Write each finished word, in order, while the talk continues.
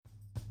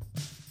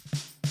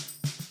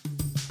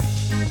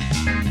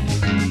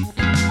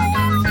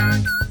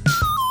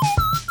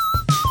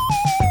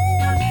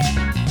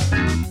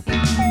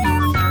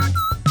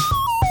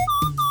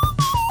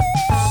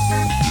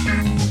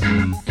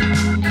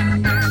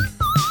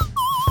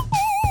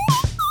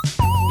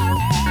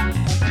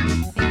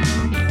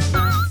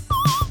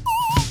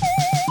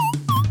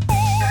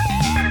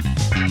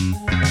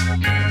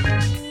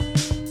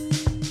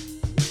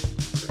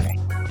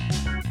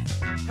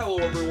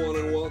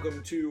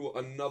to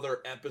another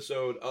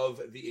episode of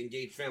the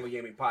Engaged Family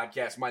Gaming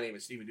Podcast. My name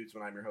is Steven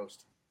Dutzman. I'm your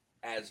host,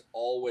 as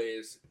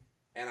always,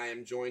 and I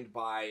am joined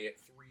by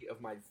three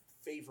of my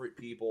favorite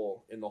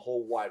people in the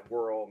whole wide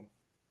world.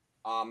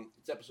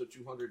 It's episode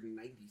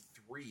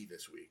 293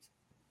 this week.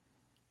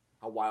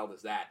 How wild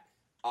is that?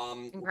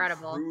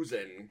 Incredible.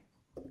 Cruising.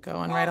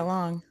 Going right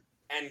along.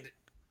 And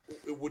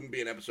it wouldn't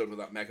be an episode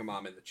without Mega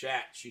Mom in the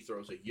chat. She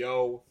throws a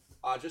yo.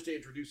 Just to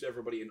introduce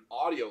everybody in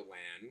audio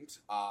land,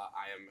 I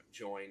am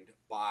joined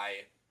by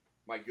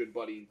my good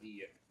buddy,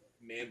 the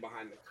man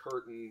behind the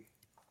curtain,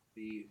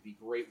 the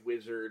great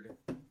wizard,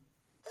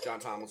 John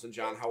Tomlinson.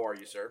 John, how are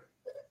you, sir?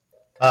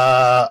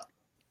 I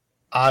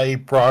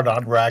brought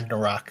on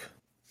Ragnarok.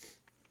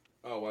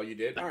 Oh, well, you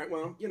did? All right,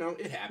 well,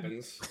 it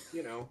happens,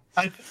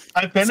 I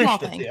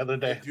finished it the other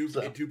day.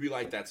 It do be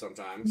like that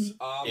sometimes.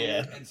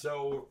 Yeah. And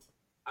so,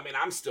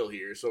 I'm still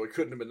here, so it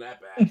couldn't have been that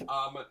bad.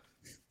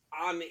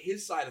 On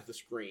his side of the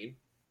screen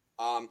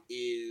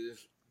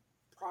is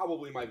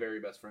probably my very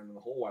best friend in the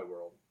whole wide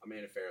world,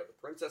 Amanda Farrow, the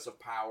Princess of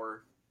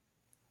Power.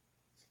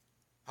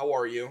 How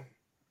are you?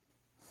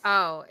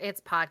 Oh, it's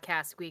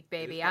podcast week,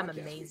 baby. I'm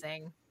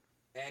amazing. Week.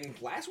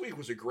 And last week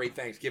was a great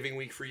Thanksgiving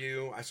week for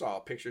you. I saw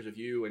pictures of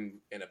you and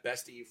a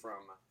bestie from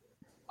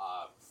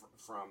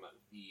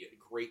the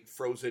great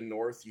frozen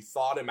north. You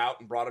thawed him out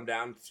and brought him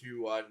down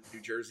to New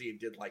Jersey and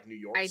did like New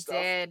York stuff.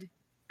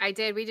 I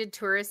did. We did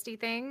touristy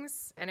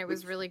things, and it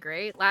was really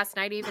great. Last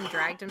night, I even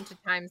dragged him to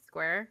Times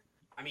Square.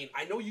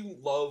 I know you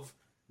love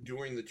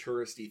doing the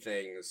touristy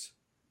things.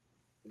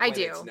 I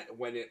do.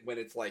 When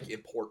it's like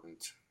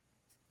important.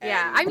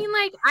 Yeah,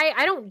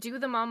 I don't do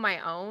them on my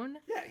own.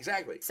 Yeah,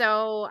 exactly.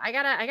 So I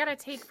gotta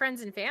take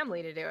friends and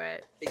family to do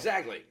it.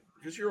 Exactly,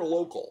 because you're a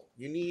local.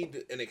 You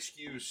need an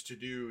excuse to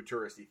do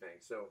touristy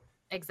things. So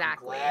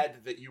exactly. I'm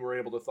glad that you were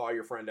able to thaw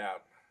your friend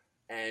out.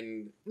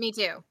 And me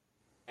too.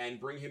 And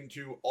bring him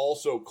to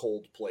also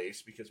cold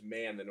place because,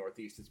 man, the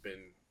Northeast has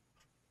been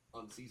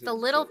unseasonably. It's a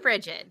little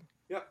frigid.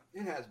 Yep,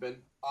 it has been.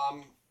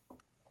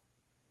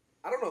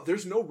 I don't know.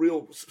 There's no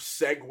real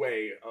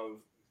segue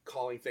of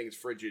calling things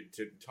frigid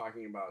to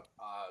talking about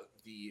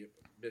the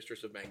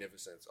Mistress of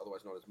Magnificence,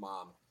 otherwise known as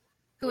Mom.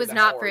 Who is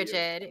not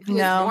frigid. Who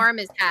is warm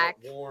as heck.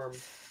 Warm,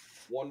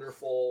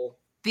 wonderful.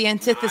 The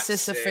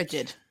antithesis of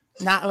frigid.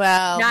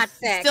 Not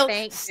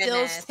sick.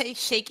 Still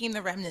shaking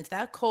the remnants.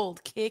 That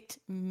cold kicked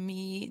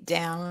me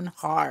down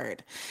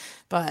hard,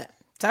 but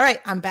it's all right.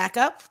 I'm back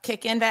up,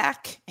 kicking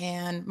back,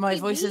 and my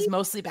voice is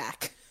mostly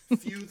back.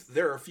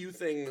 There are a few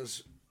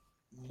things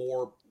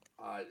more.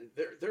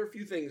 There are a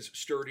few things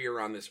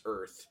sturdier on this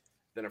earth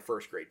than a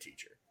first grade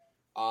teacher.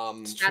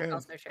 It's true. That's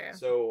also true.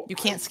 So you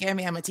can't scare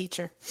me. I'm a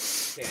teacher.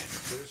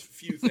 There's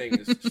few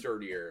things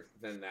sturdier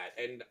than that,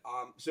 and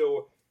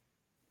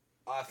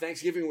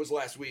Thanksgiving was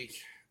last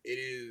week. It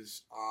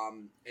is,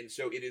 and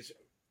so it is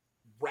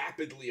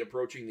rapidly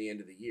approaching the end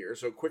of the year.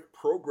 So, quick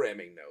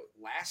programming note: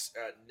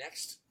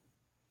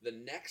 the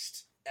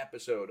next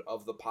episode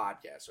of the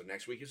podcast. So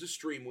next week is a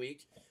stream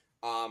week,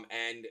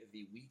 and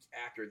the week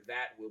after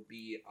that will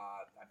be,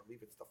 I believe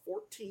it's the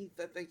 14th.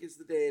 I think is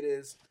the day it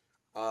is.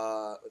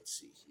 Let's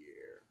see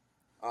here,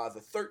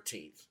 the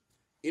 13th.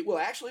 It will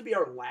actually be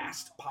our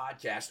last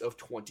podcast of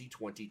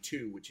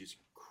 2022, which is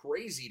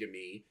crazy to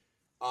me.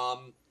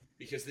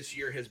 Because this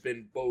year has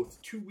been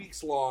both 2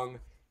 weeks long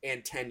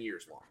and 10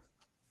 years long,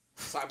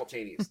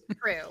 simultaneously.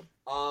 True.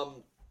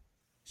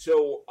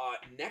 So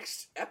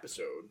next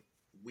episode,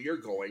 we are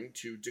going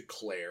to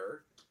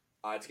declare.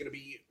 It's going to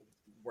be.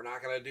 We're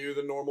not going to do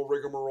the normal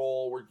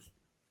rigmarole.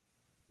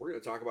 We're going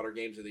to talk about our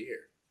games of the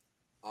year,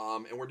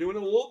 and we're doing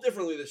it a little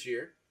differently this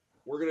year.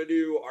 We're going to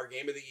do our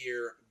game of the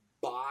year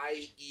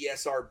by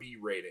ESRB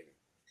rating.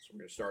 So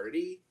we're going to start at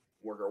E,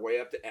 work our way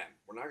up to M.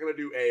 We're not going to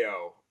do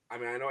AO. I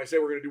know I say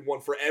we're going to do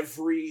one for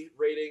every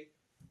rating,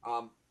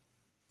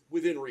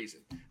 within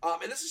reason.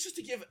 And this is just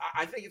to give,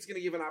 I think it's going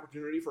to give an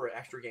opportunity for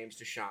extra games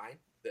to shine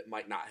that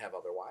might not have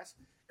otherwise.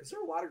 Because there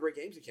are a lot of great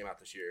games that came out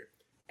this year.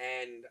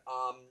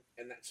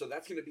 So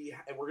that's going to be,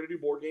 and we're going to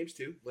do board games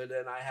too. Linda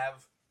and I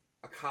have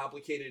a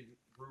complicated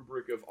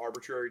rubric of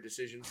arbitrary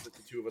decisions that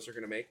the two of us are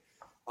going to make.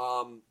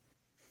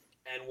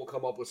 And we'll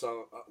come up with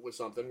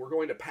something. We're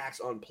going to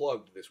PAX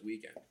Unplugged this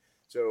weekend.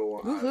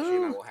 So she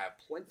and I will have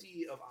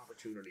plenty of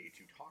opportunity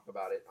to talk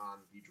about it on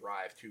the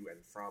drive to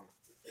and from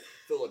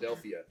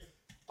Philadelphia.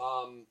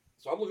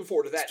 So I'm looking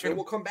forward to that. And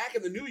we'll come back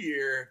in the new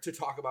year to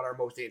talk about our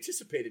most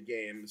anticipated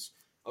games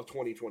of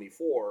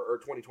 2024, or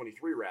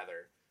 2023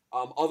 rather.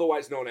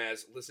 Otherwise known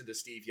as listen to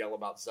Steve yell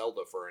about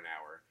Zelda for an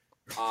hour.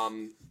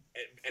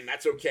 And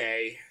that's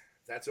okay.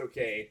 That's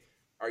okay.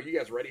 Are you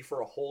guys ready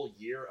for a whole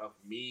year of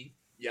me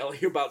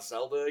yelling about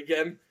Zelda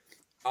again?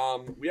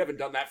 We haven't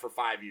done that for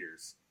 5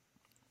 years.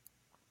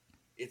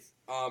 It's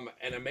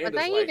and Amanda's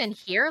was I even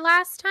here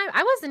last time?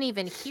 I wasn't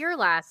even here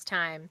last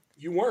time.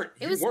 You weren't.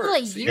 It was still a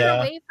year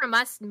away from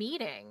us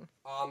meeting.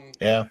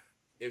 Yeah.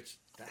 It's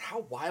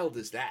how wild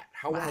is that?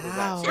 How wild is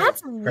that? So,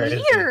 that's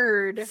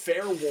weird.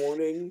 Fair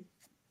warning.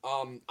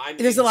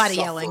 There's a lot of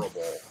yelling.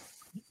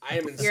 I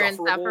am insufferable. You're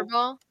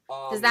insufferable.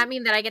 Does that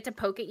mean that I get to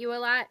poke at you a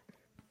lot?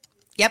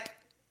 Yep.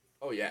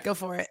 Oh yeah, Go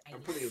for it. I'm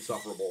pretty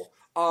insufferable.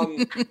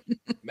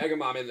 Mega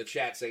Mom in the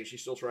chat saying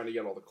she's still trying to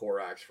get all the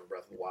Korax for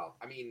Breath of the Wild.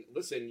 I mean,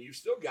 listen, you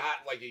still got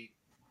like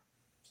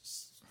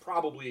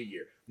probably a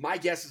year. My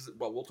guess is,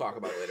 well, we'll talk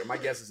about it later. My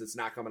guess is it's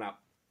not coming out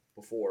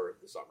before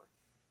the summer.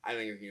 I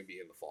think it's going to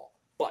be in the fall,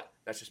 but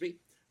that's just me.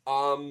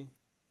 I'm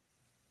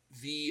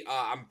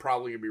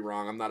probably gonna be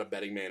wrong. I'm not a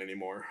betting man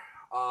anymore.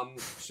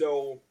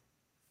 So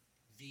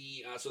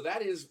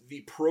that is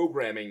the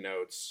programming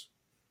notes.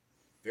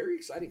 Very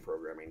exciting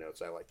programming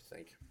notes, I like to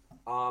think.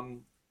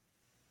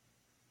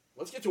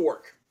 Let's get to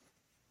work.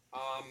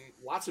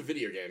 Lots of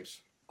video games.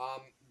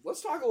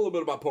 Let's talk a little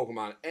bit about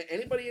Pokemon.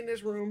 Anybody in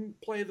this room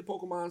play the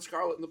Pokemon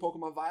Scarlet and the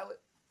Pokemon Violet?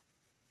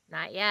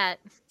 Not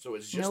yet. So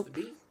it's just the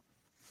me?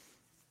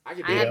 I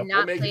have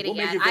not played it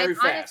yet.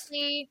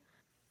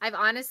 I've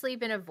honestly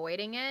been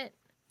avoiding it,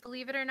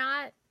 believe it or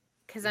not,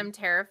 because I'm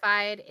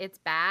terrified it's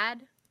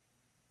bad.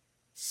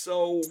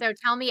 So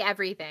tell me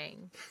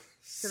everything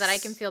so that I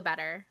can feel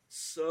better.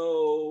 It's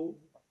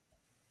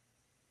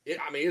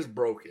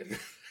broken.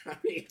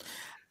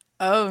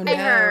 Oh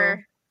no!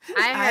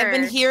 I've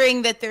been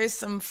hearing that there's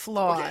some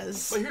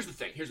flaws. Okay. But here's the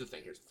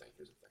thing.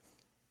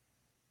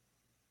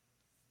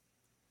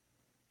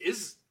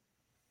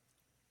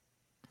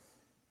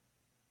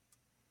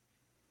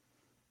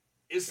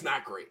 It's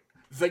not great.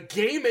 The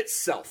game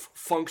itself,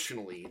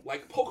 functionally,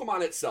 like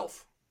Pokemon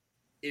itself,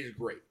 is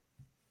great.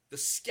 The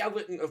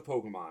skeleton of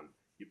Pokemon.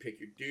 You pick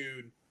your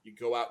dude, you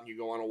go out and you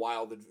go on a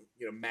wild,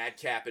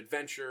 madcap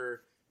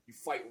adventure. You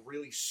fight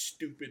really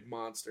stupid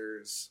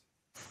monsters.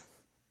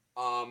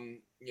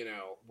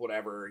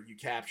 Whatever. You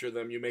capture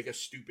them, you make a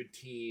stupid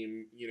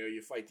team,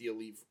 you fight the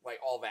elite, like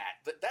all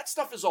that. That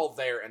stuff is all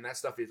there, and that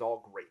stuff is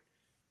all great.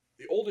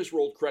 The oldest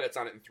rolled credits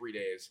on it in 3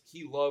 days.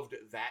 He loved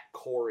that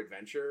core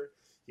adventure.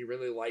 He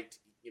really liked,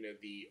 the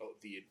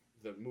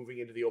moving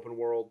into the open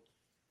world,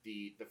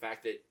 the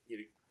fact that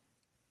you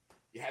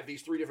have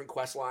these 3 different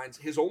quest lines.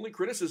 His only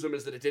criticism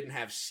is that it didn't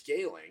have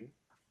scaling,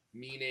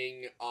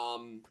 meaning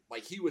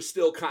he was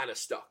still kind of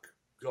stuck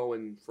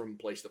going from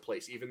place to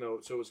place, even though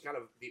it was kind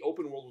of, the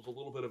open world was a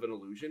little bit of an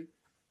illusion.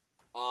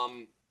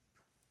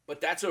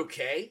 But that's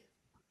okay,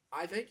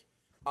 I think.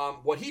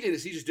 What he did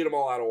is he just did them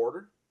all out of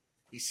order.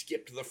 He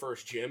skipped the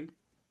first gym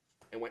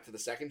and went to the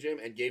second gym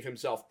and gave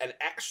himself an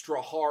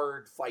extra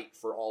hard fight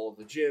for all of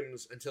the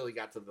gyms until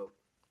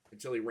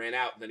he ran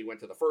out, and then he went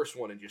to the first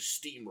one and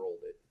just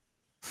steamrolled it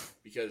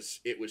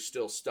because it was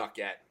still stuck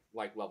at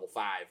like level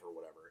 5 or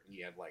whatever, and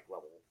he had like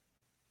level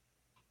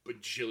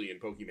bajillion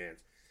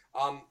Pokemons.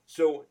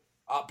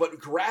 But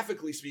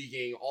graphically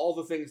speaking, all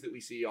the things that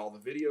we see, all the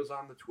videos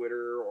on the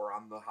Twitter or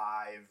on the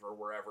Hive or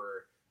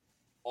wherever,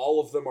 all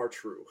of them are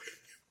true.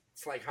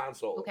 It's like Han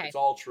Solo. Okay. It's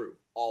all true.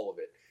 All of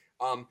it.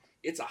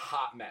 It's a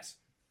hot mess.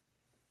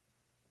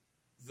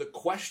 The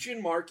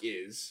question mark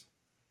is,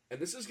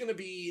 and this is going to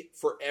be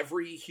for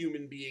every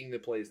human being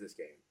that plays this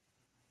game,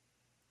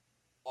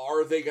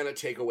 are they going to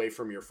take away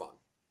from your fun?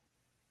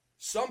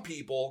 Some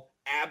people,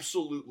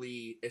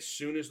 absolutely, as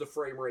soon as the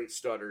frame rate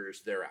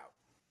stutters, they're out.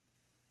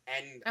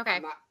 And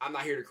I'm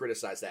not here to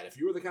criticize that. If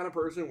you were the kind of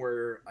person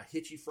where a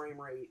hitchy frame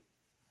rate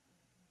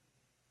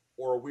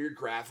or a weird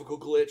graphical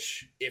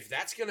glitch, if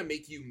that's going to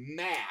make you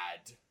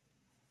mad,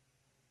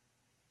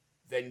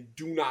 then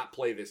do not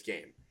play this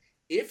game.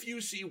 If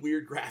you see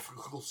weird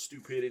graphical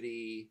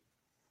stupidity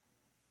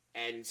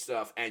and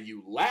stuff and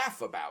you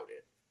laugh about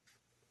it,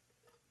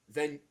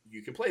 then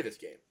you can play this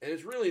game. And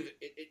it's really,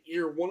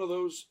 it's one of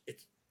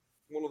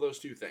those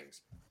 2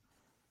 things.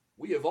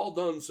 We have all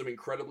done some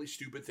incredibly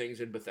stupid things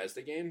in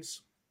Bethesda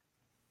games.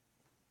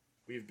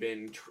 We've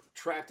been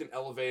trapped in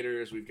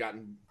elevators. We've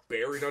gotten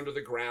buried under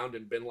the ground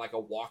and been like a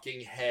walking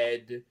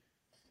head.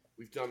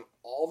 We've done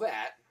all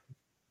that.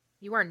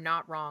 You are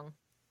not wrong.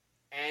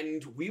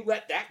 And we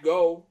let that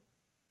go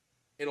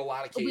in a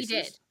lot of cases. We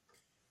did.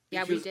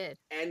 Yeah, we did.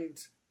 And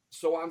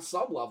so on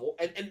some level,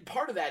 and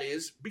part of that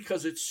is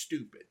because it's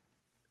stupid.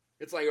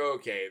 It's like,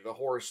 okay, the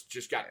horse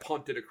just got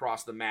punted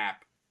across the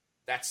map.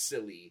 That's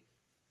silly.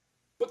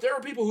 But there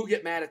are people who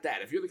get mad at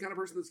that. If you're the kind of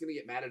person that's going to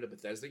get mad at a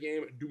Bethesda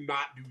game, do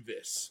not do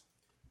this.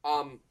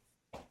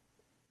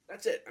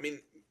 That's it. I mean,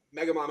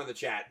 Mega Mom in the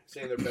chat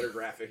saying they're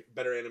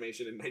better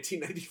animation in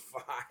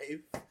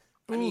 1995.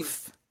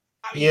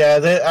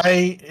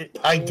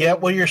 I get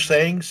what you're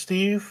saying,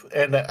 Steve,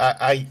 and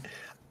I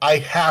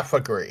half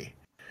agree.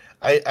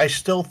 I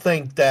still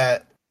think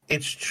that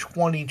it's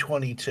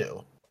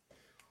 2022,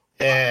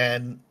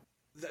 and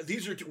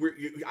these are.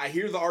 I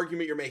hear the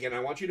argument you're making. I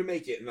want you to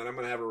make it, and then I'm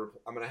gonna have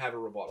a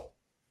rebuttal.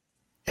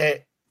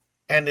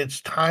 And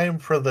it's time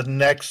for the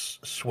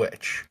next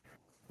Switch.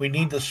 We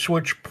need the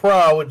Switch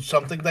Pro and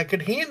something that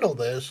could handle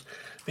this,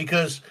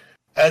 because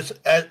as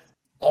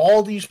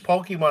all these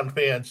Pokemon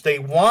fans, they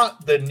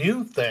want the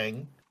new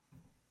thing,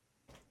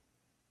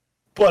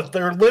 but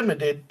they're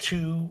limited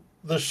to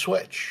the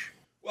Switch.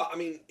 Well, I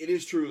mean, it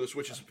is true the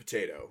Switch is a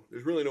potato.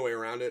 There's really no way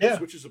around it. Yeah. The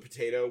Switch is a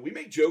potato. We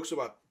make jokes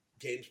about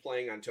games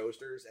playing on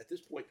toasters. At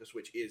this point, the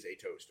Switch is a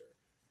toaster.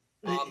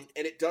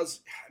 And it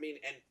does, I mean,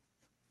 and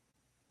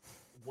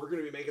we're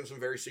going to be making some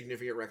very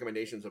significant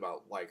recommendations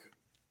about like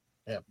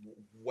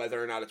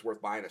whether or not it's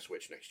worth buying a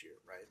Switch next year,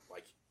 right?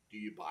 Like, do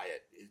you buy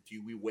it?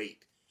 Do we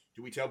wait?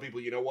 Do we tell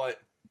people, you know what?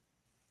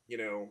 You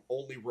know,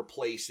 only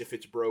replace if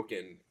it's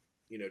broken.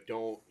 You know,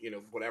 don't, you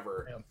know,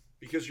 whatever. Yeah.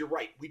 Because you're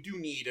right, we do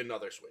need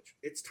another Switch.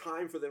 It's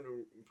time for them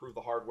to improve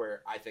the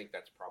hardware. I think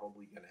that's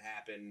probably going to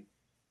happen.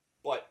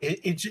 But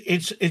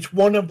it's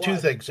one of two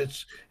things.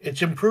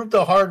 It's improve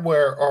the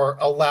hardware or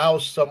allow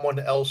someone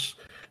else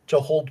to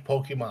hold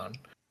Pokemon,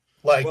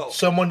 like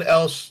someone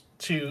else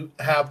to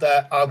have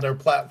that on their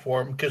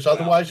platform, because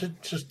otherwise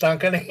it's just not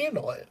going to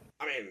handle it.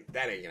 I mean,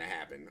 that ain't going to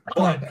happen.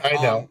 But,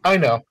 I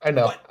know.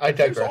 I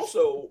digress. There's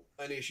also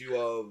an issue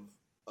of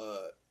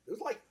there's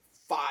like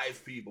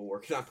 5 people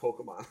working on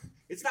Pokemon.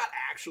 It's not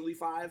actually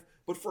 5,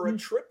 but for a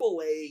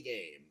AAA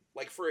game,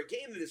 like for a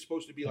game that is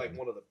supposed to be like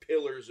one of the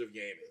pillars of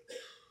gaming,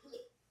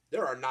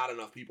 there are not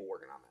enough people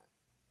working on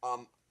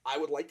that. I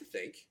would like to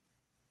think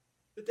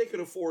that they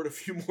could afford a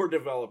few more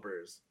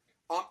developers,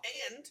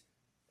 and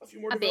a few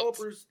more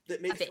developers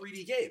that make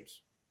 3D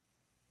games.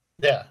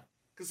 Yeah,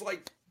 because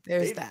like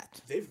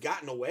they've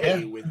gotten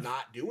away with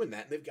not doing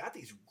that, and they've got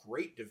these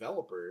great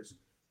developers,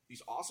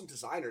 these awesome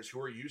designers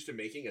who are used to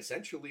making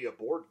essentially a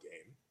board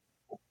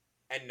game,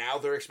 and now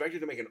they're expected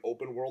to make an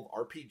open world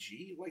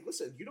RPG. Like,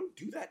 listen, you don't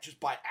do that just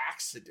by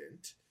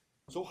accident.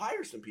 So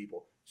hire some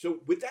people. So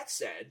with that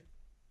said,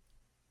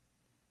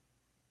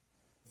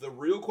 the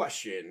real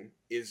question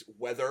is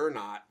whether or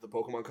not the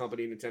Pokemon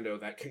Company, Nintendo,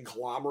 that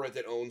conglomerate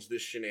that owns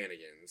this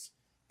shenanigans,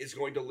 is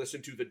going to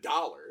listen to the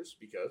dollars,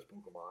 because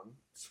Pokemon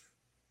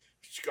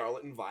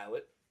Scarlet and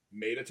Violet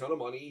made a ton of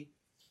money,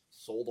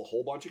 sold a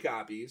whole bunch of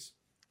copies,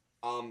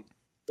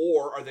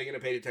 or are they going to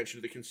pay attention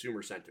to the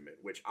consumer sentiment,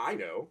 which I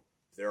know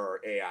there are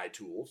AI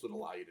tools that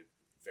allow you to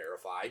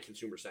verify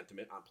consumer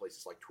sentiment on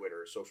places like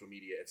Twitter, social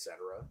media, etc.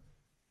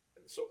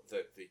 And so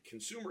the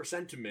consumer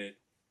sentiment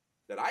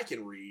that I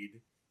can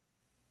read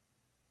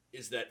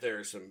is that there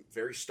are some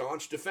very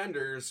staunch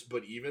defenders,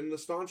 but even the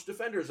staunch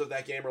defenders of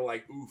that game are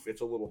like, oof,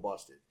 it's a little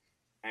busted.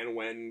 And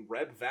when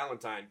Reb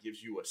Valentine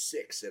gives you a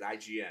 6 at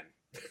IGN...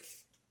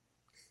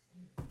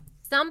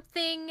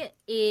 something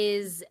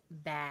is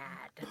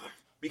bad.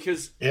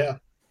 Because, I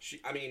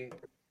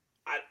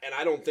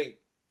don't think...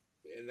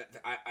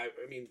 I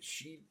mean,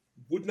 she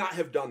would not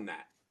have done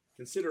that,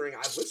 considering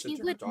I've listened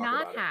to her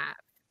talk about it.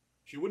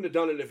 She wouldn't have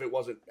done it if it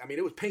wasn't... I mean,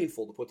 it was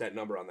painful to put that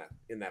number on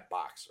in that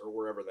box, or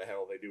wherever the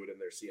hell they do it in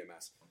their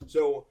CMS.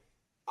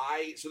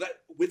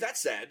 With that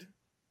said,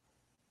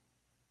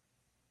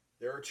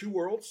 there are 2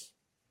 worlds.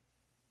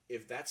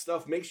 If that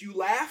stuff makes you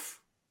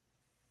laugh,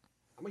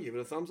 I'm going to give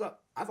it a thumbs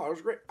up. I thought it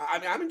was great. I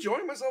mean, I'm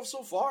enjoying myself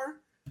so far.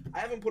 I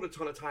haven't put a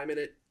ton of time in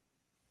it,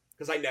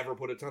 because I never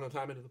put a ton of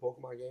time into the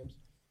Pokemon games.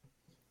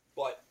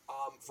 But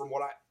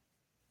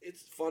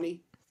it's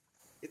funny.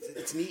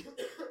 It's neat.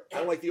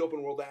 I like the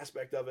open world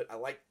aspect of it. I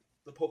like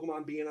the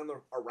Pokemon being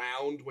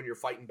around when you're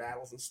fighting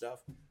battles and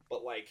stuff.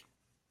 But like,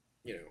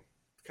 you know,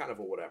 kind of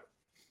a whatever.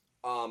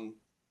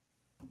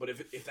 But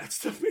if that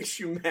stuff makes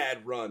you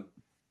mad, run.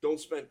 Don't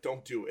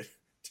do it.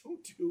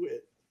 Don't do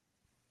it.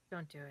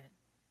 Don't do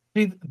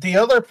it. The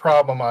other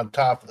problem on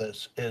top of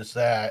this is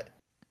that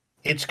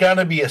it's going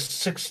to be a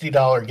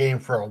 $60 game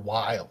for a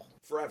while.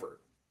 Forever.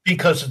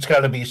 Because it's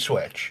got to be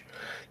Switch.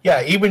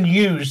 Yeah, even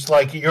used,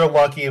 like, you're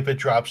lucky if it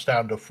drops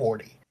down to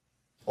 $40.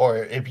 Or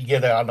if you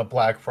get it on a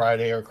Black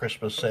Friday or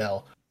Christmas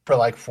sale for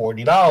like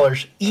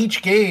 $40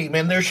 each game,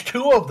 and there's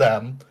 2 of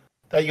them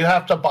that you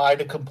have to buy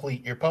to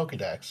complete your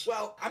Pokédex.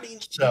 Well, I mean,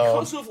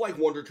 because of like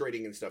Wonder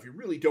Trading and stuff, you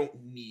really don't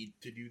need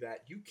to do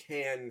that. You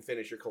can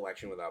finish your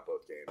collection without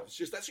both games. It's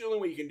just that's the only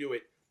way you can do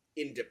it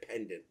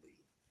independently.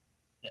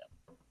 Yeah.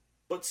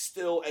 But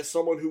still, as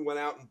someone who went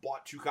out and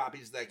bought 2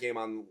 copies of that game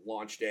on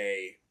launch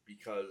day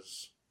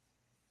because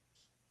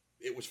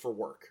it was for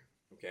work,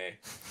 okay?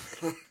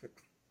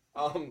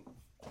 And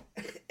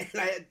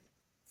I had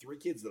 3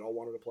 kids that all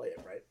wanted to play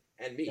it, right?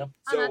 And me. Yep.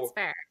 So that's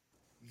fair.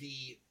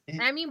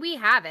 I mean, we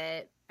have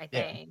it, I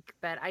think,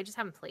 but I just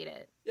haven't played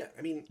it. Yeah,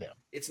 I mean,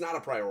 it's not a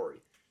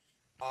priority.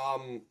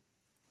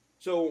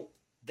 So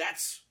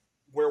that's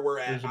where we're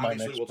at.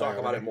 Obviously, we'll talk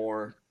about it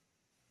more.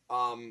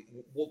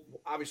 We'll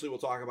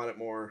talk about it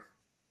more.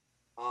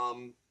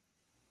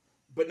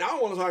 But now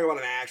I want to talk about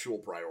an actual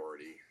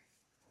priority,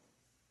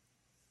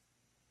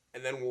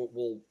 and then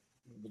we'll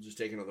just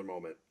take another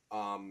moment.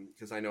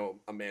 Because I know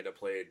Amanda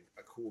played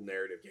a cool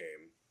narrative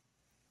game.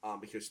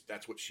 Because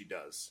that's what she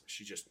does.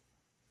 She just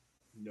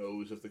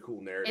knows of the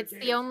cool narrative.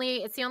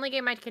 It's the only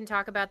game I can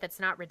talk about that's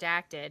not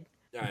redacted.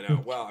 Yeah, I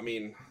know. Well, I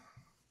mean,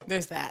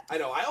 there's that. I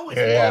know.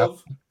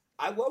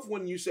 I love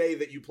when you say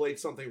that you played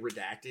something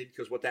redacted,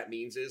 because what that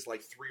means is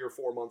like 3 or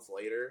 4 months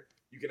later,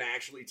 you can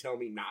actually tell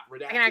me not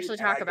redacted. I can actually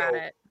talk about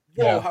it.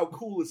 Whoa, how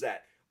cool is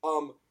that?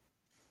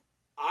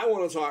 I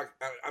want to talk.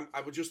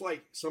 I would just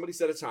like somebody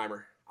set a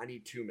timer. I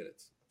need 2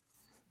 minutes.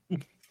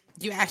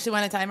 You actually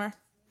want a timer?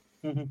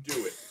 Do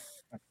it.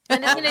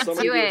 I'm just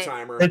gonna do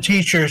it. The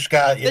teacher's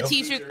got you. The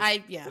teacher,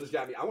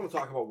 got me. I want to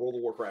talk about World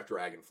of Warcraft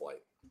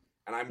Dragonflight,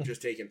 and I'm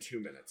just taking 2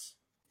 minutes.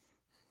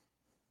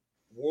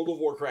 World of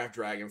Warcraft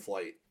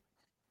Dragonflight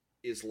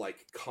is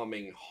like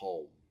coming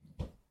home.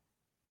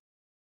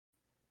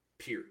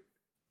 Period.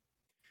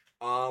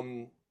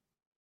 I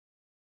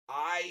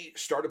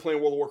started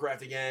playing World of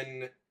Warcraft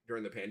again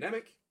during the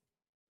pandemic,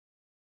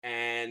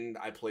 and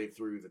I played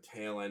through the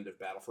tail end of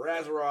Battle for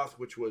Azeroth,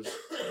 which was...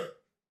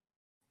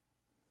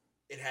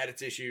 it had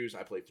its issues.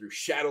 I played through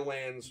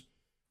Shadowlands,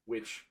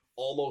 which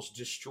almost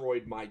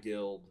destroyed my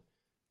guild.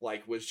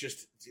 Like, was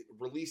just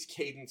release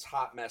cadence,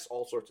 hot mess,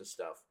 all sorts of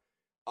stuff.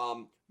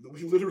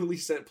 We literally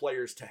sent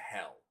players to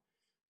hell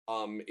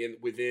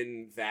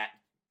within that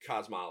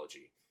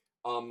cosmology.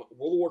 World of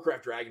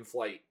Warcraft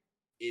Dragonflight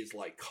is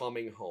like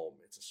coming home.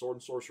 It's a sword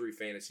and sorcery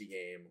fantasy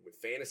game with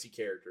fantasy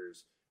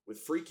characters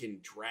with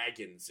freaking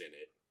dragons in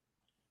it.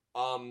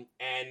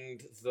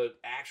 And the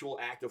actual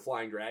act of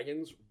flying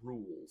dragons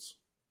rules.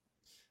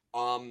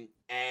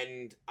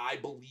 And I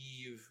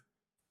believe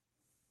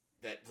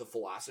that the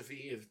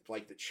philosophy of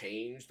like the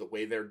change, the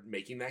way they're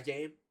making that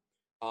game,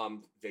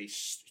 they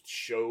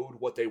showed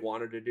what they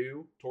wanted to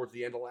do towards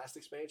the end of last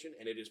expansion,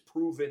 and it is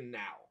proven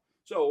now.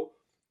 So,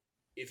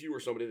 if you were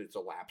somebody that's a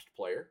lapsed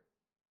player,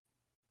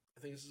 I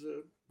think this is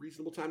a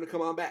reasonable time to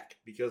come on back.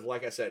 Because,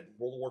 like I said,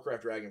 World of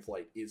Warcraft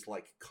Dragonflight is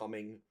like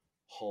coming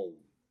home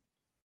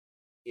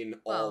in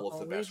all of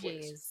the best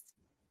ways.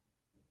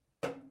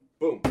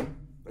 Boom.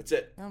 That's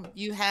it.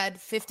 You had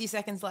 50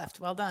 seconds left.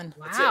 Well done.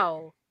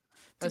 Wow.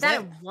 Did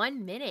that in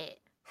 1 minute.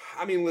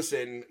 I mean,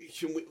 listen,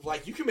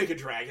 you can make a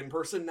dragon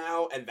person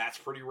now, and that's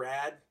pretty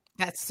rad.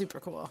 That's super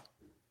cool.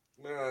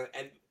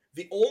 And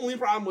the only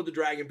problem with the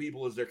dragon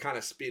people is they're kind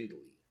of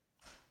spindly.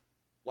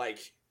 Like,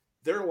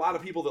 there are a lot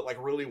of people that,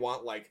 like, really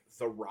want, like,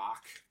 The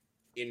Rock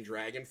in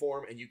dragon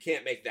form, and you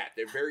can't make that.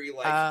 They're very,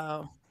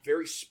 like,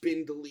 very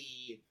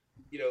spindly.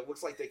 You know,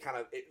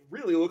 it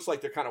really looks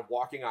like they're kind of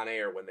walking on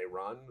air when they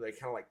run. They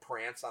kind of, like,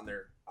 prance on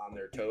their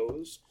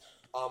toes.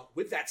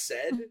 With that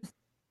said,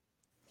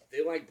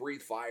 they, like,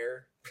 breathe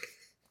fire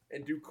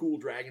and do cool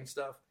dragon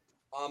stuff.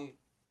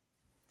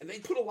 And they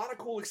put a lot of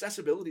cool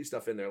accessibility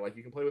stuff in there. Like,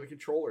 you can play with a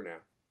controller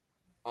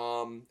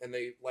now. And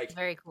they, like...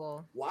 Very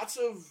cool. Lots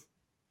of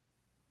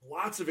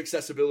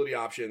accessibility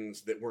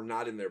options that were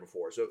not in there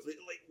before. So,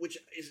 like, which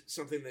is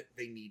something that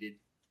they needed.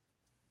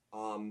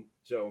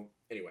 So,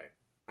 anyway.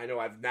 I know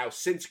I've now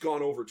since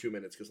gone over 2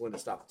 minutes because Linda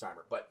stopped the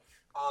timer. But,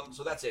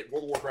 so that's it.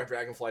 World of Warcraft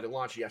Dragonflight, it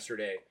launched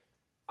yesterday.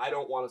 I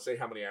don't want to say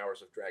how many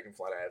hours of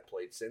Dragonflight I have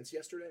played since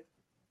yesterday.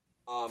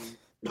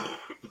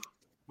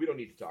 We don't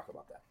need to talk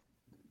about that.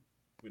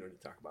 We don't need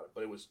to talk about it,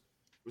 but it was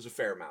a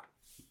fair amount.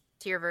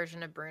 To your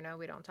version of Bruno,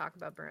 we don't talk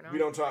about Bruno. We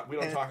don't talk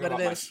about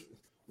my.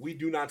 We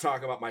do not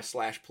talk about my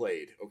slash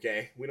played.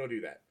 Okay, we don't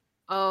do that.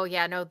 Oh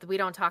yeah, no, we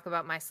don't talk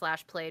about my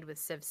slash played with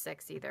Civ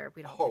 6 either.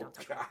 We don't. Oh we don't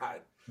talk God! About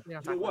it. We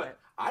don't you know talk what?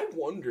 About it. I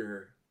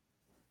wonder.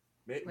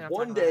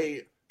 One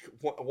day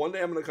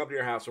I'm going to come to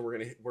your house and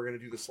we're gonna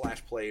do the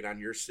slash played on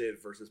your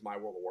Civ versus my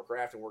World of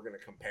Warcraft, and we're gonna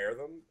compare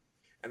them.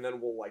 And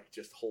then we'll, like,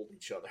 just hold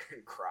each other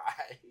and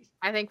cry.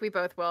 I think we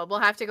both will.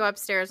 We'll have to go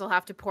upstairs. We'll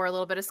have to pour a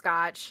little bit of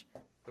scotch.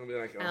 And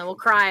we'll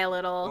cry a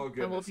little.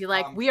 Oh, and we'll be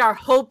like, we are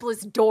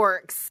hopeless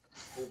dorks.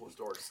 Hopeless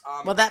dorks.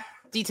 Well, that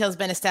detail's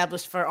been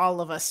established for all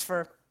of us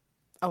for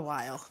a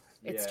while.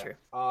 It's true.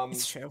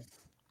 It's true.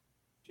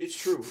 It's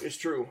true. It's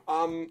true.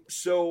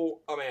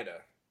 So, Amanda.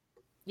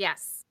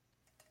 Yes.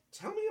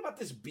 Tell me about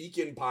this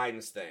Beacon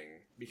Pines thing.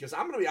 Because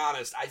I'm going to be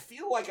honest, I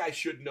feel like I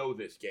should know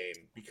this game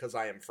because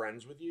I am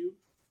friends with you.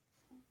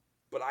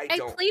 But I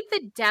don't. I played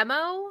the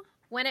demo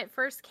when it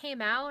first came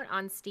out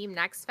on Steam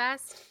Next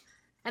Fest,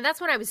 and that's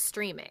when I was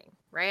streaming,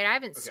 right? I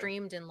haven't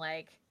streamed in,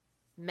 like,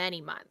 many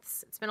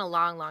months. It's been a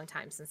long, long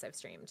time since I've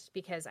streamed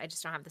because I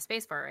just don't have the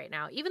space for it right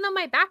now. Even though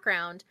my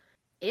background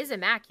is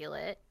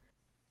immaculate,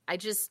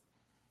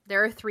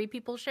 there are 3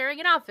 people sharing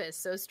an office,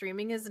 so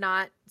streaming is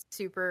not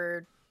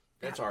super...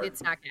 It's hard.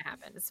 It's not going to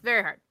happen. It's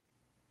very hard.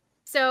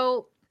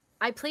 So...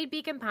 I played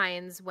Beacon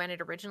Pines when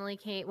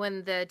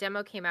the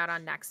demo came out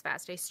on Next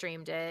Fest. I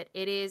streamed it.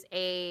 It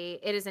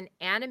is an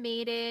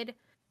animated,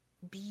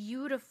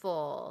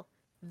 beautiful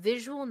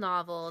visual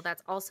novel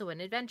that's also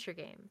an adventure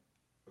game.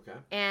 Okay.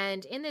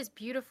 And in this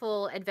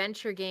beautiful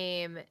adventure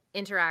game,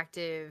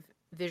 interactive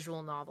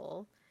visual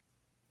novel,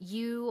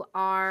 you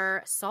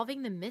are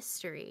solving the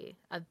mystery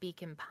of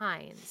Beacon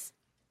Pines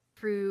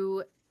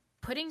through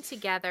putting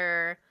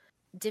together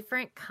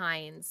different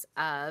kinds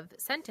of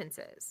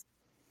sentences.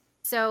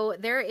 So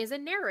there is a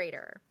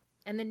narrator,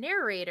 and the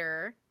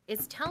narrator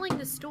is telling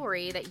the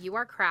story that you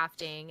are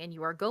crafting and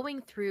you are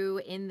going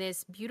through in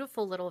this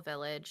beautiful little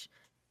village,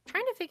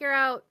 trying to figure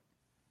out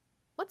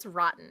what's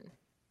rotten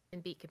in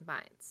Beacon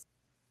Pines.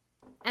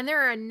 And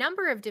there are a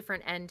number of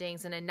different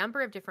endings and a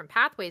number of different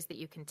pathways that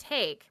you can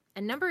take,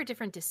 a number of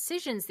different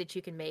decisions that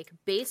you can make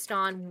based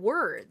on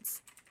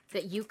words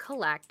that you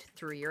collect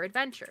through your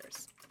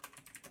adventures.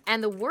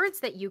 And the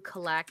words that you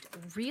collect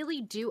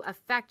really do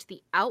affect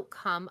the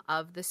outcome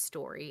of the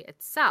story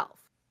itself.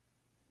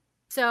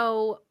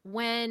 So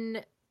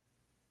when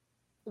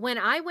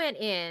I went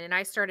in and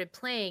I started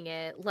playing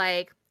it,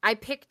 like, I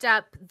picked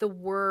up the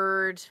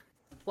word,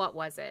 what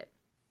was it?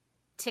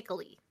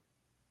 Tickly.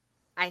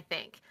 I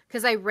think,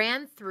 because I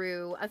ran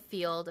through a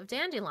field of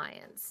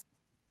dandelions.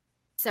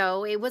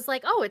 So it was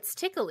like, oh, it's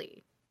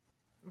tickly,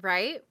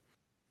 right?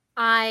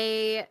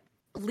 I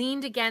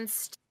leaned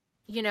against,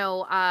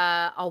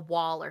 a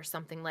wall or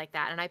something like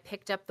that, and I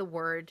picked up the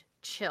word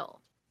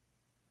chill.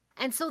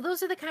 And so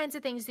those are the kinds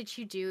of things that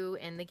you do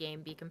in the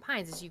game Beacon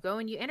Pines, is you go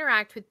and you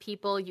interact with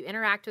people, you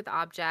interact with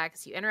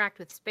objects, you interact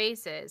with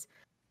spaces,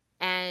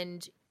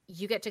 and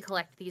you get to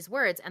collect these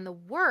words. And the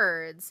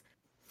words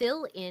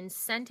fill in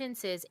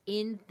sentences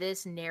in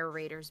this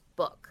narrator's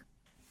book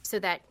so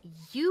that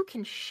you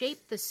can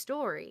shape the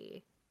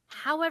story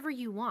however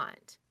you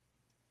want.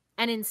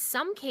 And in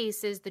some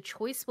cases, the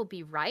choice will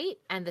be right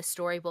and the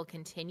story will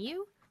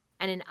continue.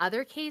 And in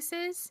other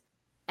cases,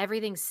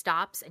 everything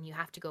stops and you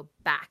have to go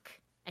back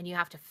and you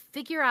have to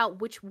figure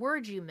out which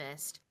word you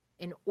missed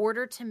in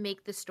order to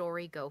make the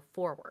story go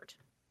forward.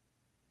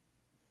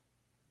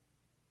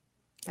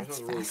 That's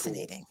Really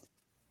fascinating.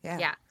 cool.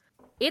 Yeah.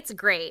 It's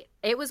great.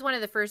 It was one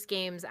of the first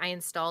games I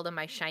installed on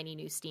my shiny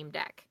new Steam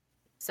Deck.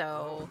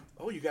 So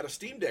Oh, you got a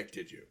Steam Deck,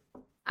 did you?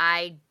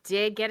 I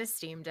did get a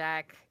Steam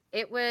Deck.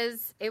 It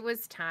was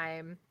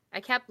time. I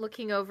kept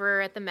looking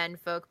over at the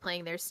menfolk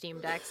playing their Steam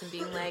Decks and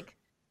being like,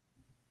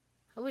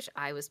 I wish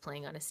I was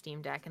playing on a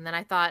Steam Deck. And then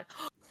I thought,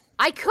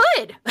 I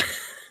could.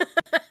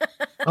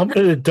 I'm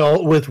an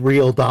adult with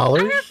real I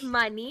dollars. have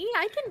money.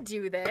 I can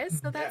do this.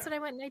 So that's what I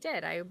went and I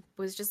did. I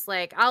was just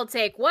like, I'll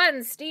take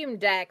one Steam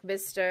Deck,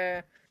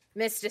 Mr.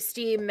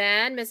 Steam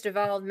Man, Mr.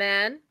 Valve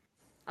Man.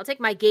 I'll take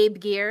my Gabe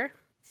Gear.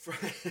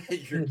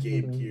 Your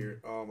Game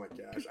Gear. Oh my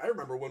gosh. I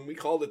remember when we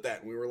called it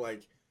that and we were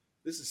like,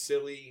 this is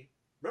silly.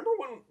 Remember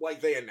when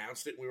they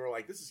announced it and we were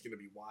like, this is going to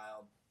be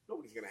wild.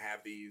 Nobody's going to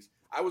have these.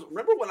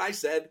 Remember when I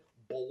said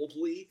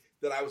boldly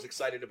that I was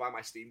excited to buy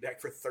my Steam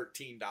Deck for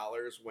 $13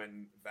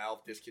 when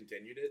Valve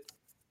discontinued it?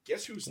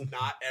 Guess who's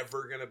not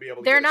ever going to be able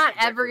to They're get a not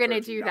Steam Deck ever for going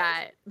to do $13?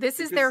 that. This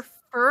is their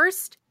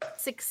first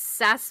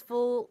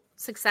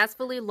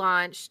successfully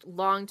launched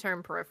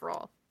long-term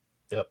peripheral.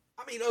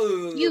 I mean, other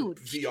than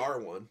Huge. the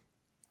VR one.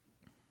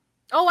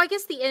 Oh, I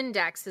guess the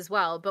Index as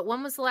well. But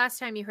when was the last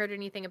time you heard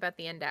anything about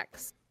the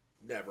Index?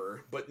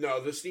 Never. But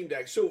no, the Steam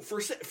Deck. So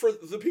for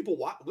the people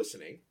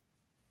listening,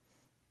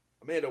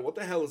 Amanda, what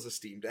the hell is a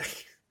Steam Deck?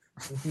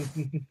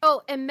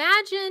 Oh,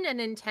 imagine a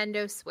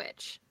Nintendo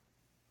Switch,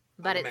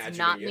 but I'm it's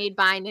not imagining it. made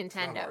by It's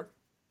not Nintendo. hard.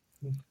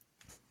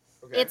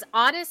 Okay. It's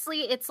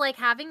honestly, it's like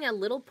having a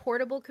little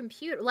portable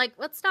computer. Like,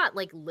 well, it's not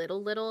like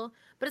little,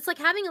 but it's like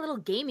having a little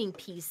gaming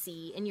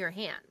PC in your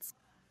hands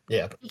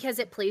Yeah. because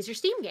it plays your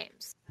Steam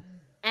games.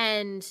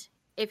 And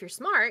if you're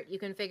smart, you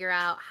can figure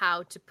out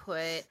how to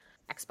put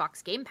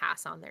Xbox Game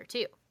Pass on there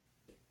too.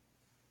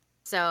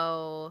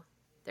 So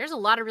there's a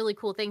lot of really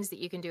cool things that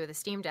you can do with a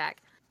Steam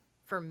Deck.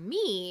 For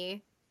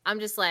me, I'm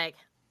just like,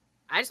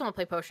 I just want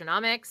to play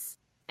Potionomics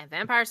and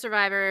Vampire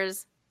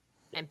Survivors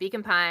and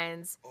Beacon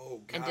Pines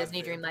Oh, God, and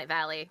Disney Dreamlight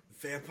Valley.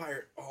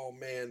 Vampire. Oh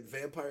man,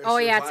 Vampire. Oh,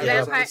 yeah, it's Survivors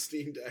on Vampire- a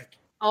Steam Deck.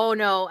 Oh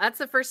no, that's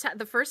the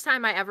first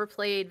time I ever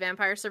played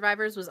Vampire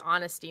Survivors was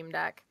on a Steam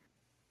Deck.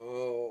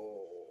 Oh,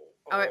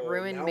 it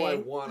ruined now me. I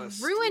want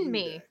a Ruined Steam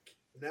me. Deck.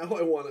 Now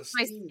I want a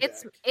Steam Deck.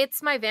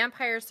 It's my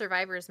Vampire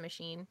Survivors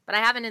machine, but I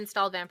haven't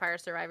installed Vampire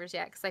Survivors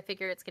yet because I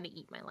figure it's going to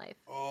eat my life.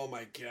 Oh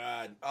my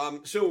god.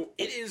 So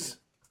it is.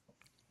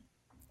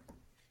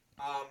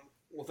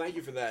 Well, thank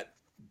you for that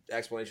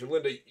explanation,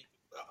 Linda.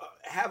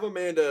 Have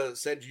Amanda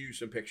send you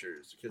some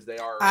pictures because they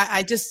are.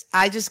 I just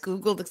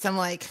Googled because I'm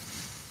like,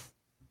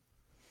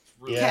 It's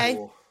really Okay.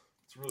 cool.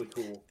 It's really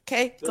cool.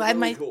 okay, They're glad really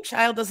my cool.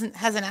 child hasn't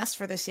asked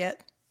for this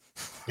yet.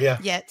 Yeah.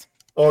 Yet.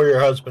 Or your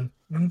husband.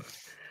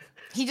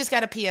 He just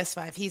got a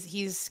PS5.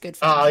 He's good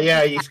for Oh, now.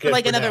 yeah, he's good.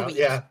 like for another now. week.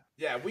 Yeah.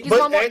 Yeah, we. He's But-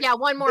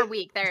 one more but-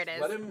 week. There it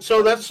is. Let him. So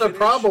let that's him the finish.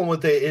 problem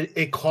with it.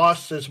 It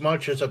costs as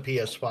much as a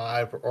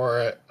PS5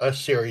 or a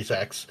Series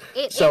X.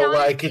 It So, honestly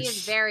like, is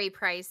it's- very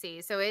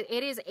pricey. So it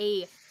is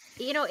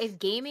if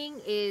gaming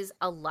is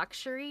a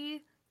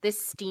luxury,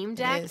 this Steam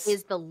Deck is.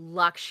 is the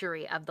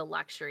luxury of the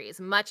luxuries,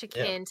 much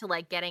akin to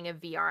like getting a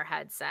VR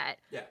headset.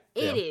 Yeah.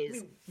 It Yeah.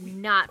 is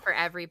not for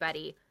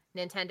everybody.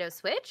 Nintendo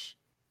Switch,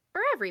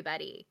 for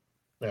everybody.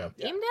 Yeah.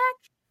 Steam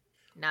Deck,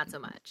 not so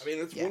much. I mean,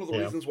 that's Yeah. one of the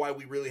Yeah. reasons why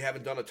we really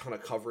haven't done a ton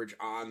of coverage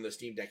on the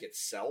Steam Deck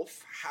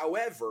itself.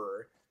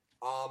 However,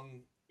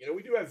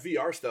 we do have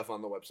VR stuff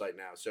on the website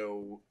now,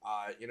 so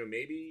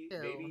maybe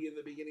Ew. in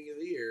the beginning of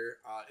the year,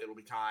 it'll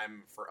be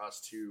time for us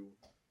to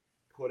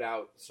put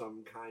out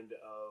some kind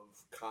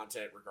of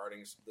content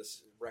regarding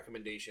this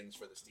recommendations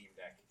for the Steam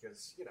Deck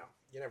because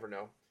you never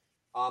know.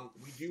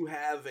 We do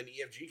have an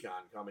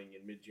EFG-Con coming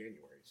in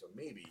mid-January, so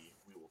maybe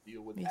we will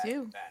deal with We that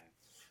do. then.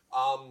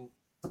 All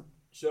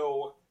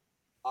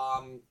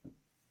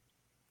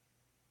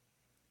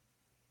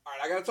right,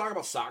 I got to talk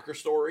about Soccer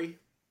Story.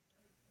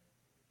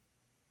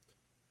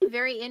 I'm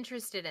very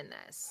interested in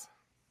this.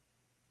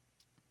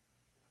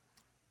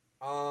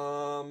 I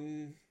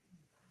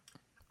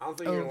don't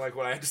think you're Oh. gonna like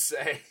what I have to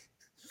say.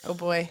 Oh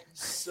boy,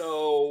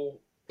 So,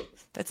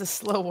 that's a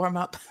slow warm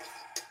up.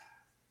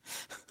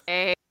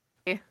 Hey.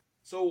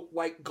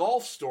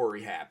 Golf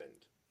Story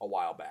happened a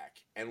while back,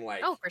 And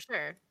like, Oh, for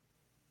sure.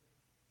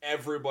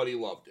 everybody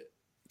loved it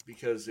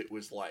because it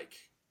was like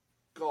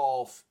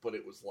golf, but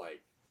it was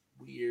like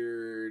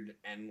weird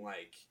and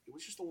like it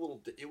was just a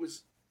little. It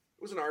was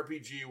an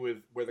RPG with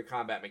where the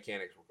combat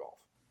mechanics were golf,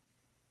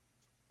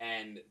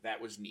 and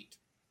that was neat.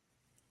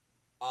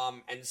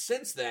 And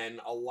since then,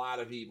 a lot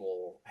of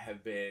people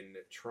have been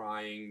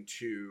trying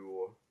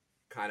to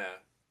kind of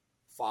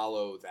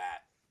follow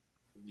that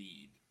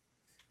lead.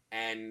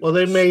 And Well,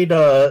 they made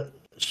a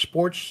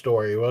Sports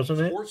Story,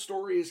 wasn't it? Sports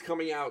Story is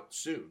coming out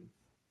soon.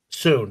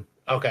 Soon.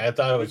 Okay, I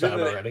thought it was Within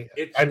out the- already.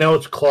 it's- I know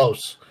it's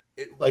close.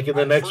 Like in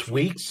the first next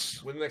week-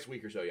 weeks. within the next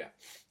week or so, yeah.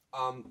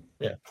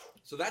 Yeah.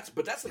 So that's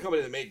the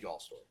company that made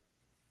Golf Story.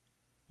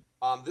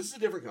 This is a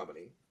different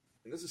company,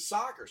 and this is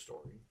Soccer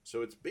Story.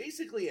 So it's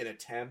basically an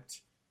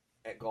attempt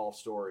at Golf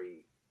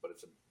Story, but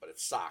it's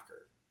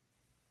soccer.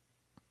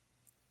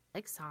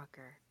 Like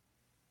soccer.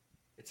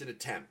 It's an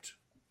attempt.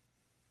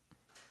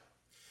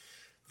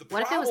 The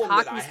What if it was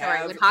problem that Hockey I Story?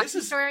 have- Would Hockey this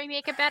is- Story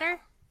make it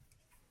better?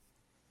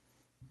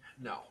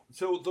 No.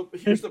 So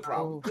here's the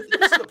problem.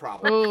 This is the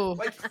problem. Ooh.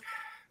 Like,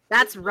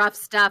 That's rough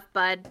stuff,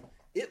 bud.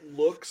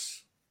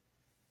 it's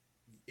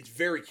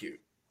very cute.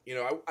 You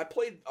know, I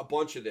played a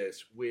bunch of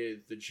this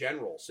with the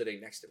general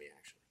sitting next to me,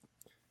 actually.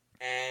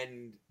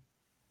 And,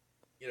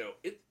 you know,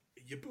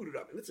 you boot it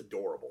up, and it's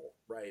adorable,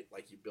 right?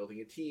 Like, you're building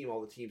a team,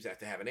 all the teams have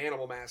to have an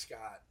animal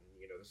mascot, and,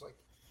 you know, there's like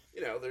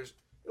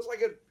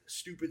a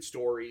stupid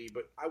story,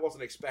 but I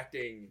wasn't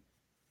expecting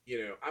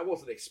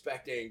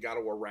God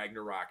of War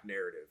Ragnarok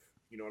narrative.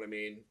 You know what I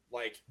mean?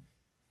 Like,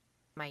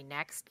 My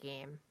next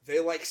game. they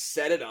like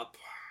set it up,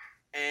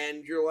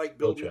 and you're like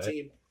building a Okay.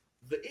 team.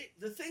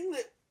 The thing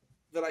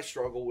that I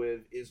struggle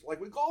with is like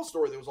with Golf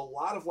Story, there was a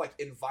lot of like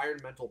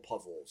environmental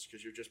puzzles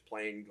because you're just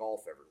playing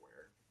golf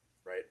everywhere,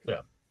 right?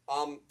 Yeah.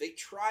 They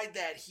tried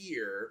that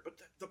here, but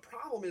the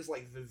problem is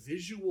like the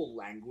visual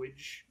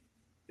language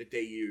that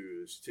they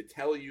use to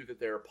tell you that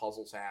there are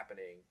puzzles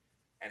happening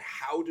and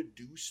how to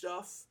do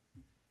stuff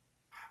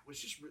was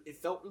just, it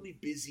felt really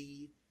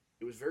busy.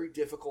 It was very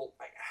difficult.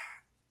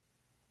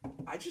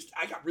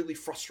 I got really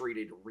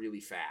frustrated really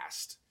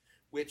fast,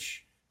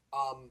 which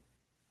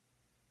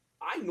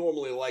I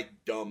normally like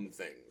dumb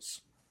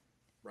things,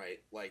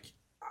 right? Like,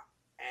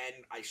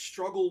 and I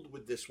struggled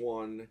with this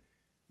one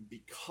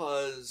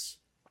because,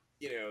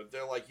 you know,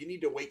 they're like, you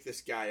need to wake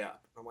this guy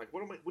up. I'm like,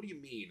 what do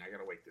you mean I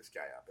gotta wake this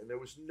guy up? And there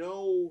was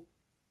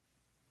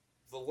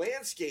the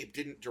landscape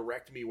didn't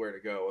direct me where to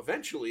go.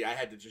 Eventually I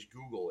had to just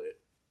Google it.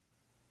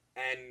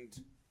 And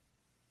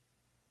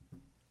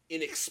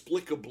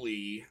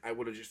inexplicably, I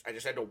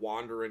just had to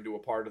wander into a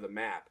part of the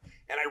map.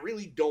 And I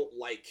really don't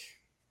like,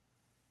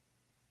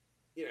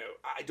 you know,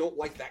 I don't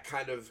like that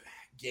kind of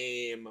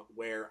game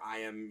where I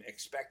am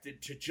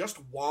expected to just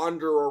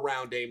wander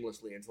around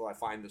aimlessly until I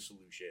find the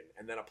solution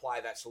and then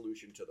apply that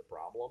solution to the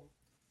problem.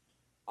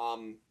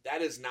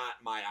 That is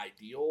not my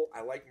ideal.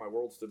 I like my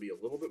worlds to be a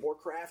little bit more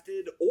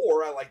crafted,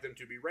 or I like them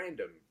to be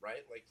random,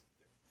 right? Like,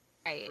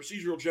 Right.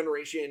 procedural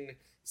generation,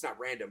 it's not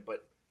random,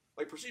 but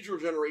like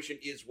procedural generation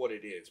is what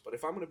it is. But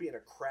if I'm going to be in a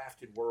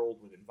crafted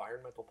world with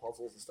environmental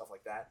puzzles and stuff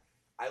like that,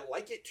 I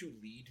like it to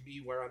lead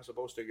me where I'm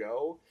supposed to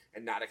go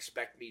and not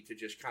expect me to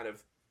just kind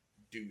of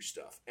do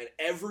stuff. And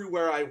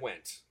everywhere I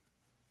went,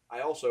 I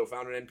also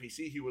found an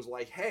NPC who was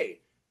like, hey,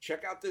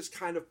 check out this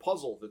kind of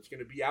puzzle that's going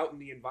to be out in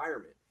the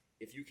environment.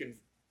 If you can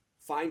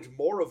find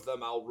more of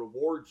them, I'll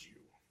reward you.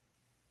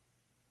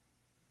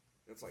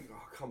 It's like,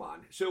 oh, come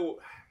on. So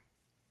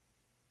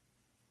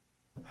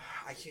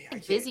I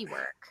can't. Busy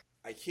work.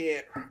 I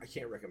can't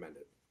recommend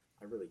it.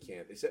 I really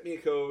can't. They sent me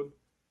a code.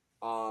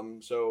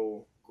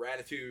 So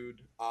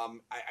gratitude. I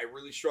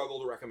really struggle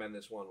to recommend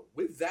this one.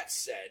 With that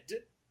said,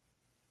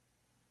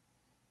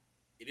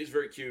 it is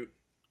very cute.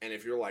 And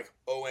if you're like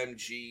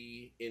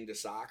OMG into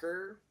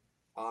soccer,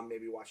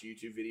 maybe watch a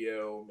YouTube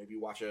video, maybe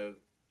watch a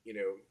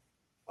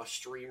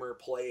streamer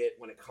play it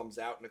when it comes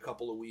out in a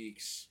couple of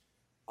weeks.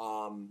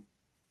 Because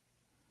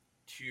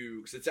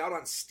it's out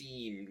on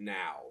Steam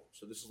now,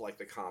 so this is like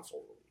the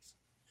console release.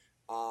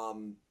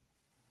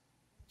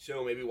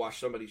 So maybe watch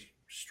somebody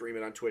stream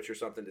it on Twitch or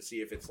something to see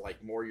if it's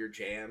like more your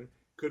jam.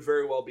 Could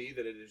very well be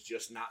that it is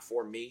just not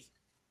for me.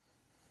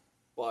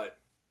 But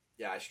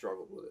yeah, I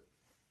struggled with it.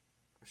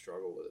 It's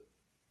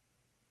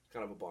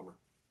kind of a bummer.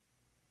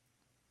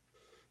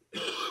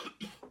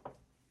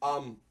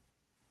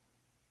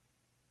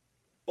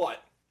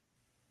 But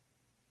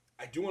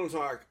I do want to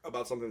talk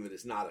about something that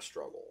is not a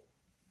struggle.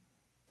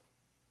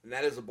 And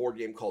that is a board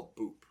game called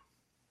Boop.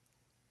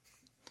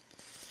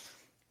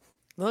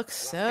 Looks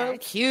so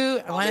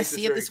cute. I want to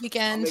see it this I'll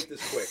weekend. make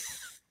this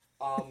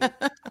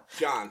quick.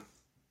 John,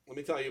 let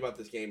me tell you about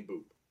this game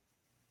Boop.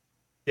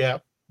 Yeah.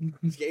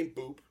 This game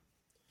Boop.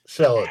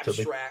 Sell it to me.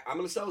 Abstract. I'm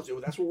going to sell it to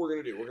you. That's what we're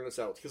going to do. We're going to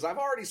sell it. Because I've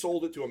already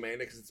sold it to Amanda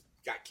because it's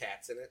got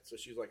cats in it. So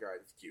she's like, all right,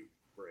 it's cute.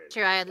 We're in.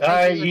 Sure,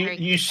 I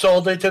You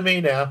sold it to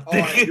me now. All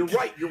right, you're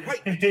right.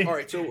 All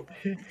right,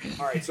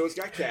 so it's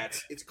got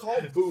cats. It's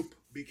called Boop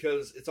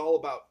because it's all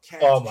about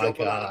cats Oh my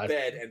jumping out God. of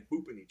bed and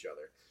booping each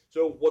other.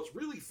 So what's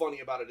really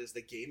funny about it is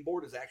the game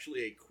board is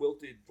actually a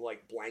quilted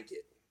like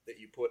blanket that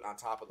you put on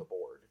top of the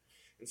board.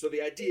 And so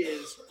the idea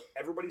is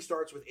everybody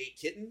starts with 8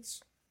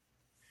 kittens,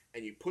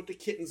 and you put the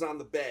kittens on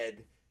the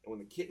bed, and when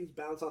the kittens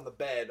bounce on the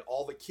bed,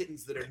 all the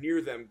kittens that are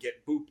near them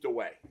get booped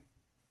away.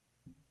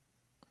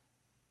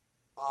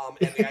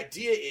 And the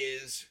idea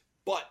is,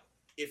 but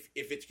if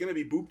it's going to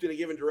be booped in a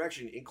given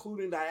direction,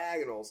 including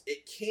diagonals,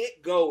 it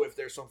can't go if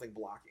there's something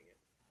blocking it.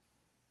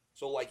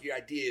 So, like, your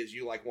idea is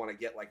you, like, want to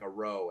get, like, a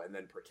row and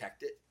then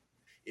protect it.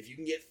 If you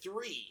can get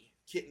 3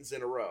 kittens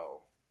in a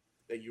row,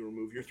 then you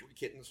remove your 3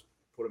 kittens,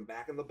 put them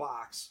back in the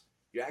box.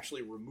 You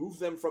actually remove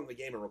them from the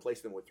game and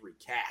replace them with 3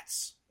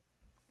 cats.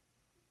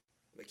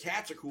 The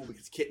cats are cool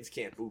because kittens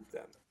can't boop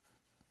them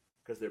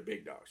because they're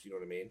big dogs. You know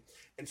what I mean?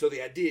 And so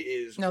the idea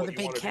is what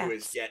you want to do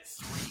is get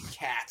 3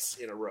 cats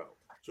in a row.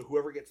 So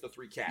whoever gets the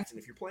 3 cats, and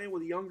if you're playing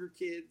with younger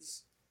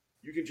kids,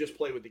 you can just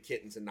play with the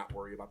kittens and not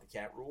worry about the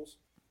cat rules.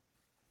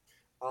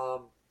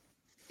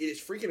 It is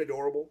freaking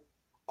adorable.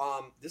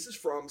 This is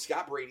from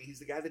Scott Brady. He's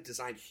the guy that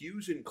designed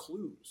Hues and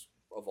Clues,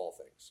 of all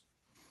things,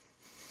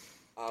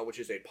 which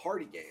is a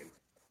party game.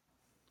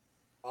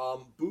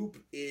 Boop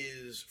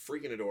is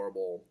freaking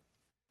adorable.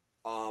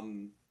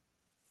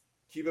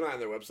 Keep an eye on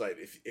their website.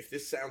 If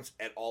this sounds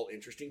at all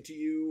interesting to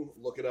you,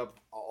 look it up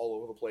all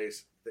over the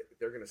place.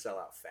 They're going to sell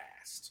out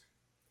fast.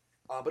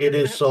 But it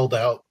is sold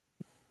out.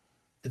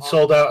 It's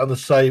sold out on the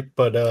site,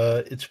 but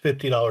it's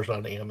 $50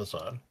 on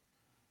Amazon.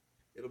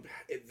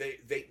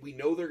 We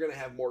know they're going to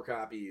have more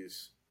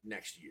copies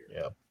next year.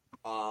 Yeah.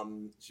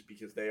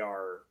 Because they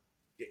are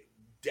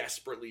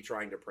desperately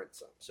trying to print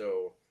some.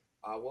 So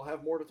we'll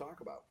have more to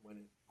talk about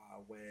when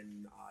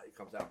it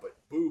comes out. But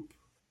Boop,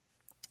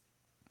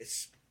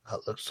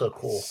 that looks so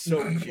cool.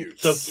 So cute.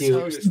 So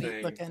cute. So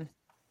sweet looking. And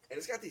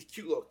it's got these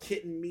cute little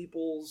kitten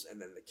meeples and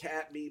then the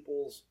cat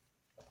meeples.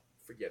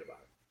 Forget about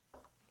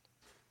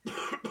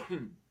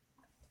it.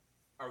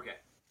 Okay.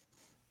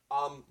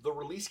 The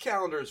release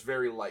calendar is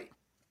very light.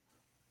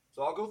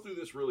 So I'll go through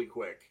this really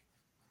quick.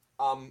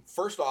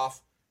 First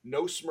off,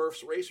 no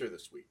Smurfs Racer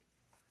this week.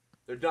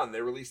 They're done.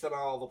 They released it on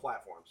all the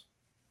platforms.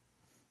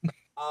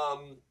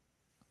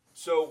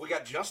 So we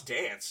got Just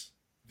Dance,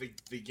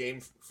 the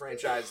game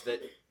franchise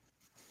that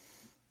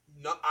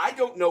I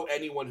don't know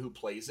anyone who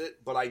plays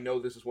it, but I know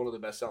this is one of the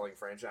best-selling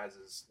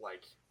franchises.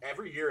 Like,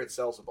 every year it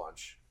sells a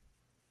bunch.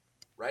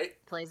 Right?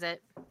 Plays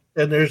it.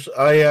 And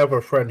I have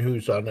a friend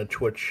who's on a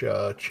Twitch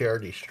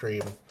charity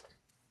stream.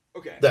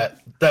 Okay.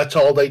 That's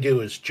all they do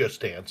is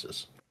Just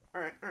Dances.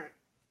 All right.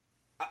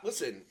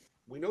 Listen,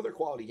 we know they're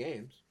quality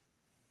games.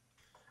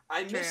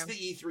 I missed the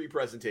E3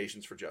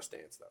 presentations for Just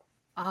Dance,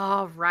 though.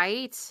 Oh,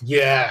 right.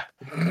 Yeah.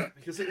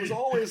 Because it was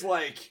always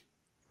like,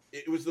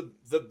 it was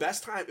the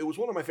best time. It was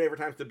one of my favorite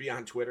times to be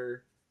on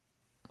Twitter.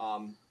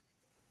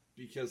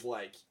 Because,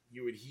 like,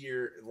 you would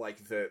hear,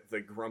 like,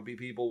 the grumpy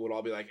people would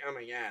all be like, oh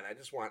my god, I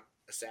just want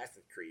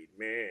Assassin's Creed,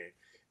 man.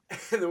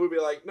 And then we'd be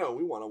like, no,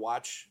 we want to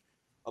watch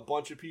a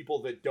bunch of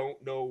people that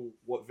don't know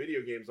what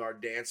video games are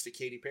dance to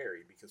Katy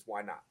Perry, because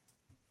why not?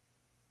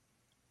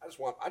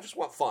 I just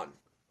want fun,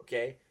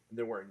 okay? And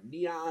they're wearing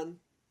neon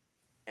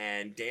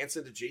and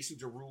dancing to Jason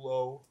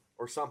Derulo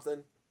or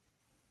something.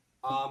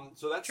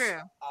 So that's true.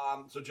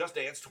 So Just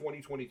Dance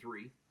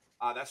 2023.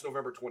 That's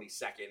November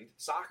 22nd.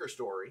 Soccer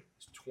Story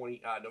is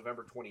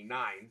November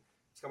 29.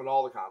 It's coming to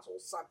all the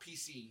consoles. It's on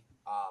PC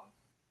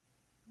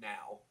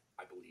now,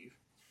 I believe.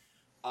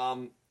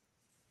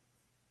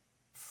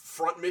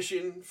 Front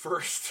Mission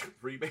first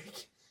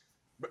remake.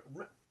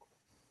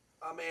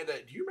 Amanda,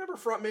 do you remember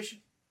Front Mission?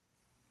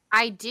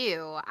 I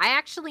do. I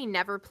actually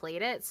never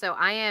played it, so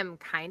I am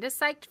kind of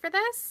psyched for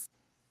this.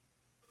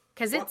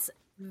 Because it's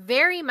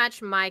very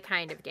much my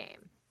kind of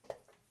game.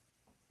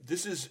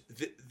 This is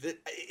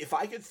if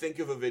I could think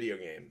of a video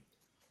game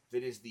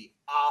that is the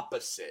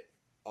opposite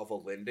of a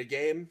Linda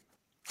game,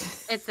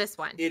 it's this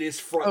one. It is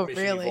Front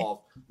Mission really?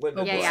 Evolved.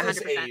 Linda, Yeah,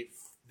 this 100%.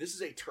 This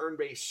is a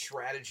turn-based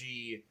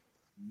strategy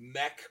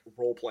mech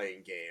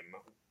role-playing game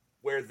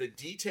where the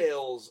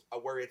details,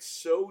 where it's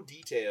so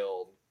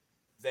detailed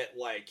that,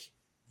 like,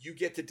 you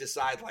get to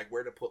decide, like,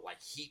 where to put,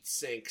 like, heat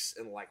sinks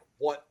and, like,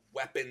 what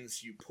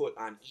weapons you put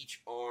on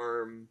each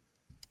arm.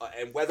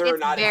 And whether or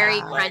It's not very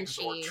it has legs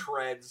or crunchy.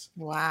 treads.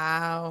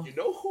 Wow. You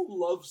know who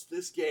loves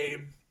this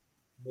game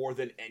more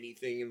than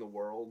anything in the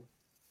world?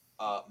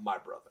 My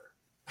brother.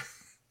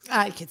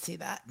 I could see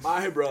that.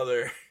 My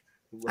brother.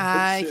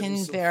 I loves him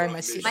can some very Front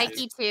much see Mission. that.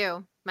 Mikey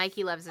too.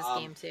 Mikey loves this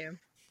game too.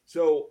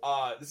 So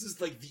this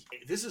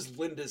is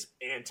Linda's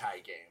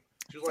anti-game.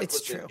 She was like, It's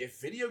listen, true. if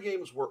video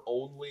games were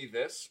only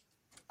this,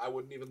 I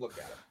wouldn't even look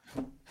at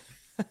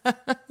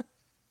it.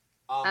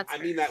 I fair.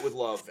 mean that with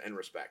love and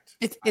respect.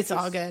 It's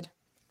all good.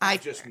 I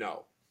just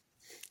know.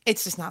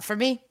 It's just not for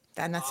me.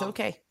 Then that's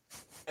okay.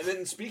 And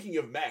then speaking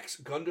of mechs,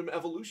 Gundam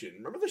Evolution.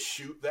 Remember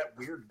that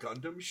weird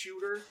Gundam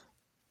shooter?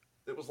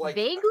 That was like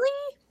Vaguely?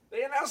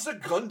 They announced a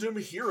Gundam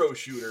hero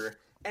shooter.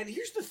 And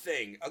here's the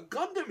thing, a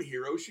Gundam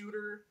hero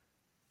shooter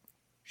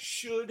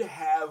should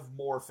have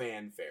more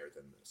fanfare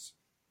than this.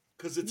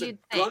 Because it's You'd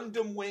a think.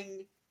 Gundam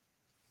Wing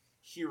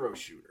hero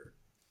shooter.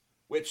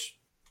 which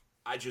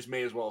I just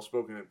may as well have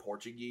spoken in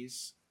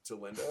Portuguese to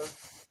Linda.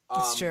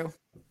 It's true.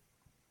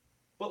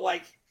 But,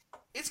 like,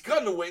 it's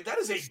Gundam Wing. That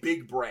is a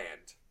big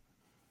brand.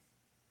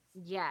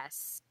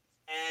 Yes.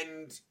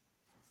 And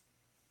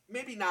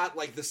maybe not,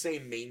 like, the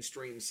same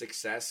mainstream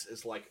success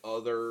as, like,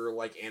 other,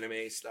 like,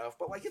 anime stuff,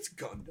 but, like, it's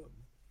Gundam.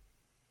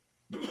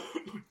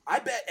 I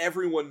bet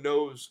everyone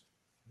knows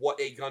what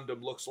a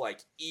Gundam looks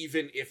like,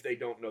 even if they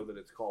don't know that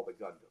it's called a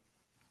Gundam.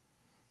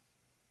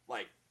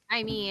 Like,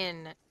 I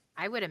mean,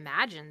 I would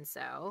imagine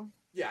so.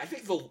 yeah, I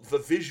think the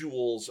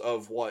visuals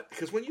of what,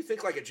 because when you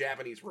think like a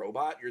Japanese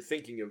robot, you're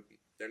thinking of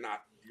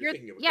you're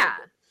thinking of a yeah.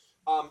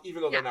 Gundam.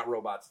 Even though they're not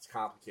robots, it's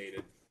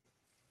complicated.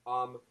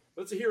 But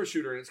it's a hero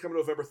shooter, and it's coming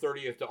November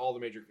 30th to all the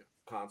major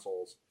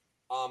consoles.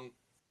 I'm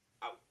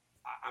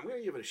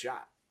gonna give it a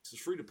shot. This is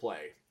free to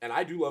play, and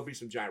I do love me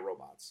some giant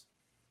robots.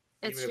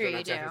 It's Even true, if they're you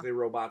not do. technically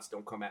robots,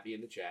 don't come at me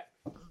in the chat.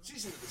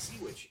 Season of the Sea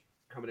Witch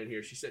coming in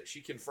here. She said she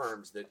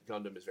confirms that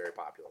Gundam is very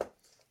popular.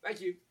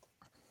 Thank you.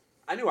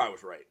 I knew I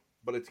was right,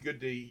 but it's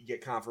good to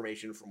get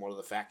confirmation from one of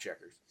the fact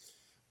checkers.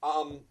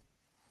 So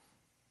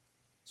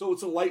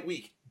it's a light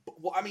week.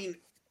 Well, I mean,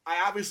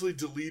 I obviously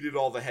deleted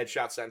all the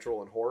Headshot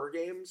Central and horror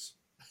games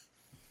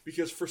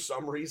because for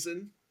some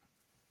reason,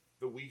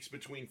 the weeks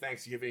between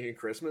Thanksgiving and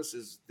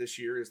Christmas this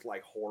year is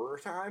like horror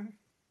time.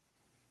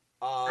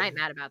 I ain't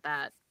mad about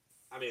that.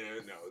 I mean,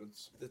 no,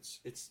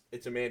 it's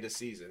Amanda's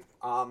season.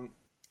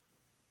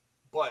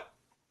 But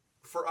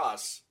for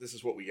us, this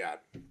is what we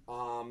got.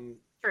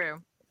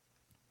 True.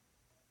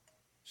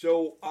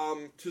 So,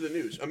 to the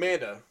news,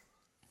 Amanda.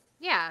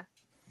 Yeah.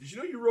 Did you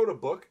know you wrote a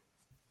book?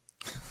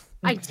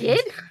 I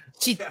did?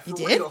 You for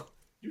did? real.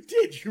 You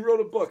did. You wrote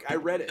a book. I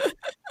read it.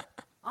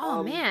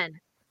 Oh, man.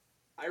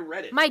 I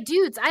read it. My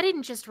dudes, I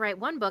didn't just write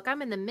one book.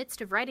 I'm in the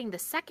midst of writing the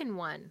second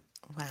one.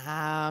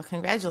 Wow.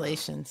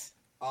 Congratulations.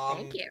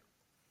 Thank you.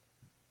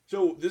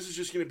 So this is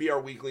just going to be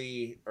our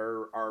weekly,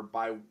 or our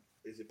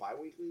is it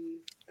bi-weekly?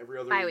 Every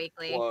other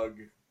Bi-weekly. plug.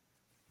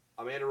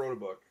 Amanda wrote a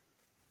book.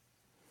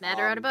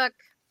 Amanda wrote a book.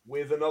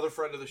 With another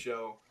friend of the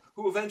show,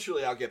 who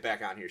eventually I'll get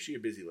back on here. She's a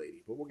busy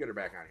lady, but we'll get her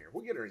back on here.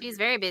 We'll get her in She's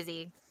here. very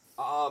busy.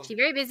 She's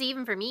very busy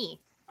even for me.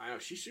 I know,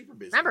 she's super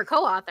busy. Remember,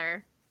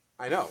 co-author.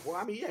 I know. Well,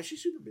 I mean, yeah,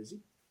 she's super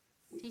busy.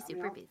 She's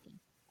super busy.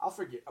 I'll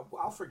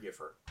forgive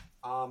her.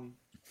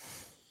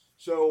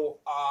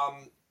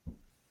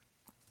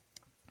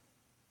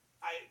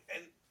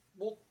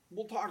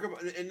 We'll talk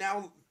about, and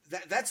now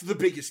that's the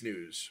biggest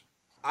news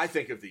I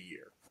think of the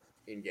year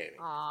in gaming.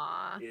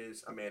 Aww.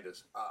 Is Amanda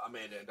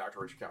and Dr.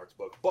 Richard Coward's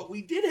book. But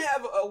we did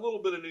have a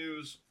little bit of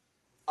news.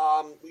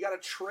 We got a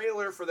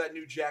trailer for that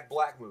new Jack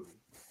Black movie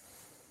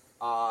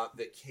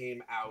that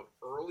came out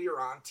earlier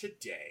on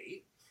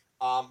today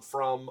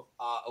from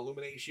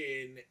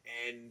Illumination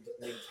and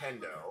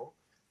Nintendo,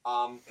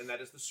 and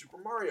that is the Super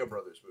Mario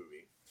Brothers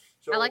movie.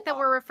 So, I like that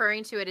we're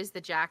referring to it as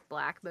the Jack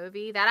Black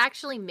movie. That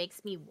actually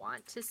makes me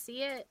want to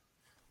see it.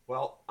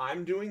 Well,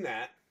 I'm doing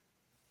that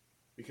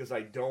because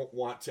I don't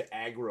want to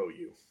aggro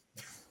you.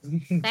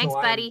 Thanks,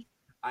 buddy.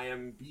 I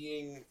am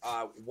being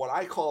what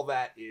I call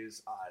that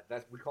is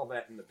that we call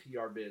that in the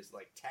PR biz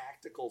like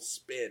tactical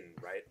spin,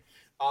 right?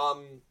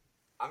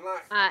 I'm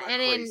not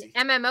and crazy.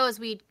 in MMOs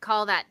we'd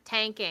call that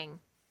tanking.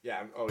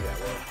 Yeah. Well, yeah.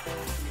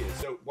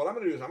 So what I'm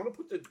going to do is I'm going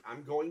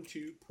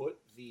to put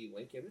the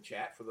link in the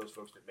chat for those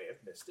folks that may have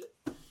missed it.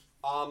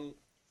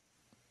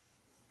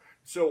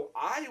 So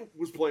I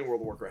was playing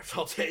World of Warcraft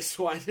all day,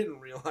 so I didn't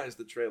realize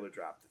the trailer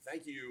dropped.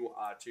 Thank you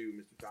to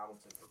Mr.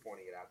 Tomlinson for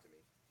pointing it out to me.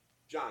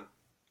 John,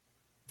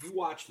 you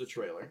watched the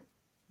trailer.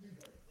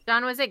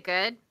 John, was it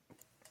good?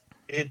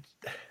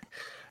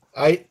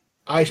 I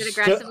Is it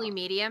aggressively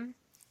medium?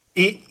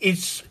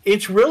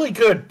 It's really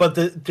good, but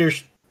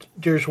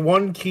there's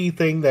one key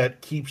thing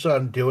that keeps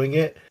on doing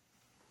it.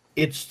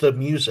 It's the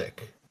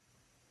music.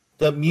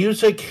 The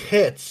music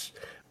hits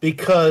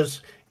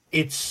because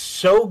it's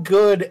so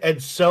good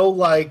and so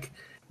like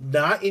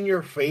not in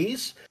your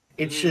face.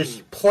 It's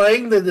just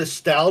playing the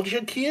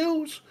nostalgia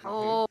cues.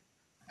 Oh,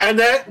 And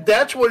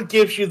that's what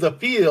gives you the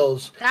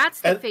feels. that's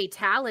the And-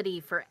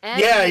 fatality for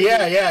every.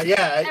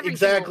 Yeah. every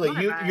Exactly.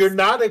 single one of us. You're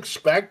not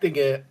expecting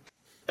it,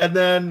 and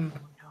then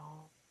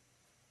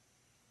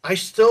I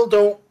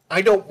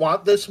don't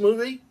want this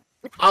movie.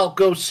 I'll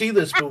go see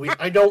this movie.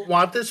 I don't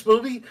want this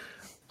movie.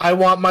 I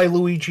want my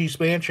Luigi's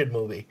Mansion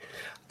movie.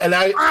 And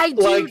I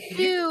do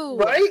too.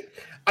 Right?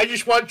 I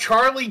just want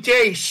Charlie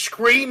Day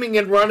screaming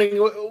and running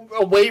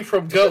away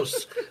from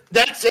ghosts.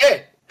 That's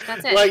it.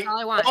 That's it. Like, That's all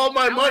I want. all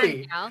my I don't want money.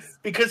 anything else.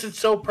 Because it's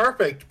so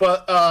perfect.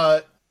 But,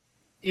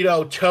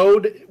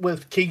 Toad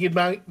with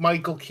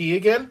Keegan-Michael Key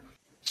again,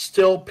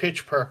 still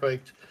pitch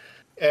perfect.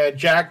 And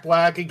Jack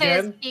Black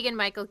again.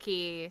 Keegan-Michael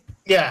Key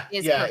Yeah,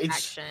 is yeah.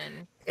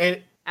 perfection.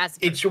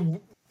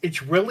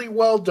 It's really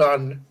well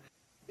done.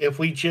 If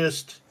we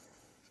just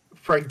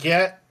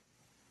forget,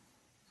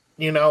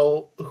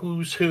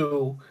 who's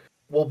who,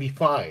 we'll be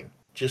fine.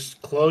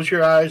 Just close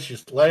your eyes,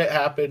 just let it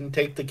happen,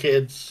 take the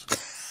kids,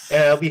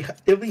 and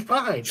it'll be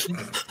fine.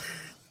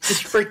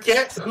 Just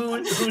forget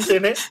who's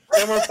in it,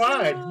 and we're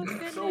fine. Oh,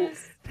 So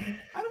goodness.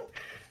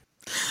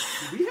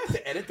 Do we have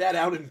to edit that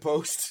out in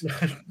post?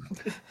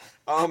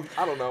 I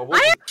don't know.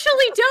 I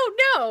actually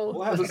don't know.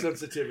 We'll have a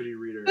sensitivity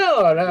reader.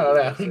 No.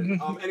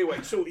 Anyway,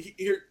 so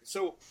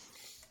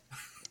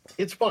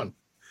It's fun.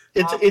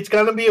 It's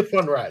gonna be a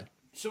fun ride.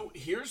 So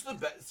here's the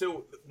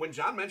so when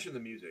John mentioned the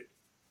music,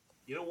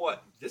 you know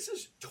what? This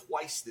is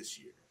twice this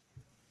year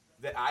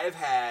that I have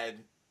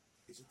had.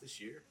 Is it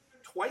this year?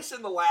 Twice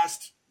in the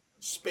last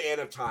span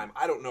of time.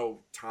 I don't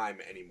know time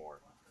anymore.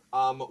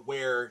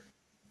 Where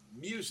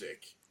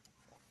music,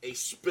 a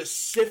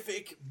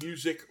specific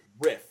music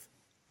riff,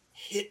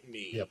 hit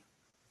me. Yep.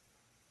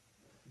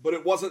 But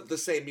it wasn't the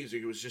same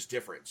music. It was just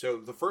different. So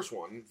the first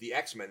one, the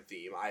X-Men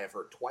theme, I have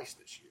heard twice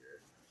this year.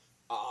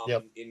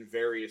 In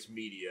various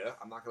media.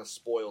 I'm not going to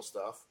spoil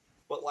stuff.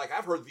 But, like,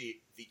 I've heard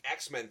the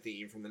X-Men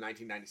theme from the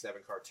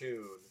 1997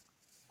 cartoon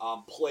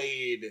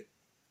played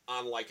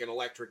on, like, an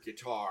electric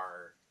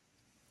guitar.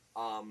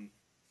 And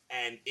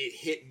it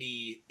hit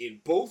me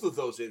in both of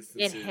those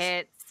instances. It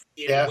hits.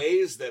 In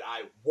ways that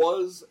I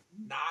was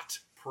not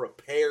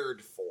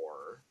prepared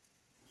for.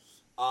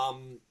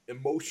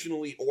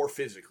 Emotionally or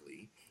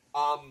physically.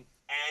 And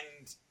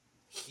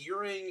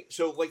hearing,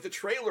 so like the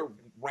trailer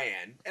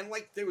ran, and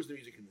like there was the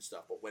music and the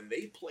stuff, but when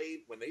they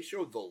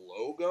showed the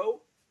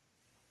logo,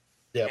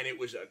 and it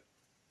was a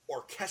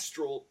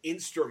orchestral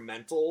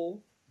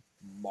instrumental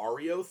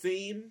Mario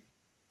theme,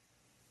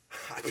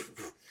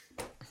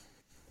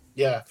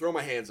 throw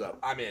my hands up.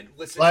 I'm in.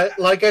 Listen,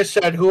 like I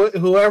said,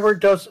 whoever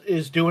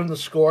is doing the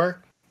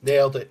score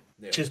nailed it.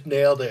 Just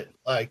nailed it,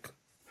 like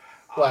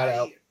flat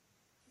out.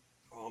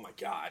 Oh my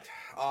god.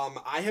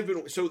 I have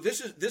been. So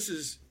this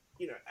is.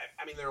 You know,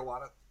 I mean, there are a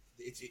lot of.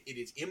 It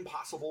is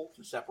impossible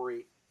to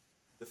separate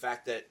the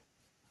fact that,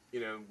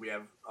 you know, we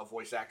have a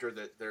voice actor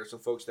that there are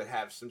some folks that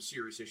have some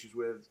serious issues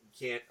with. You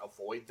can't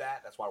avoid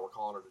that. That's why we're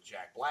calling it a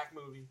Jack Black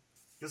movie.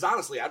 Because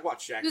honestly, I'd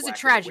watch Jack. Who's Black a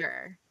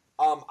treasure?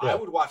 I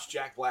would watch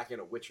Jack Black in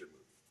a Witcher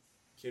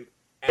movie.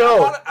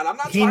 I'm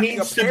not he talking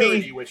needs a parody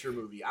to be... Witcher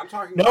movie. I'm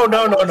talking no.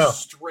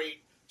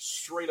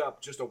 Straight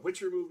up, just a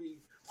Witcher movie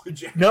with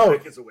Jack No,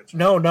 Black as a Witcher.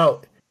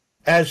 No,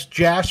 as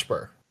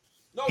Jasper.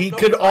 He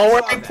could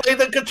already play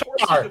the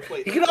guitar.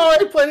 He could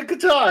already play the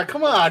guitar.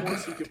 Come on. Of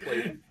course he could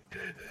play.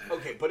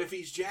 Okay, but if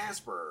he's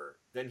Jasper,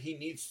 then he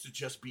needs to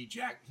just be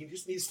Jack. He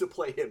just needs to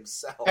play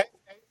himself.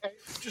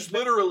 Just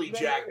literally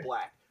Jack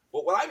Black.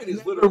 But what I mean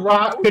is literally... The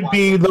Rock could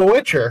be the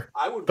Witcher.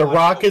 The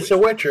Rock is the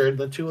Witcher,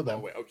 the two of them.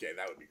 Oh, wait, okay,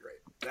 that would be great.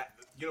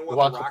 You know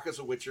what? The Rock is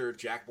a Witcher,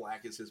 Jack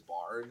Black is his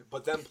bard,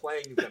 but them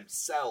playing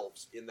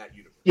themselves in that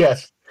universe.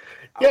 Yes.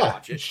 I'll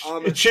watch it.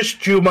 It's just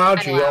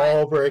Jumanji all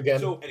over again.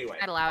 So anyway,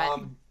 I'd allow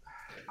it.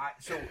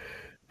 So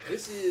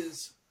this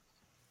is.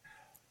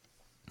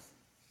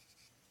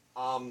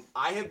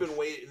 I have been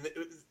waiting.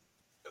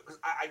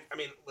 I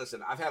mean,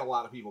 listen. I've had a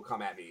lot of people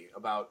come at me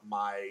about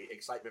my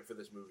excitement for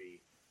this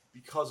movie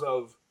because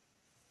of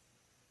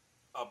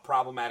a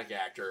problematic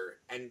actor,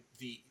 and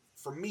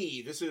for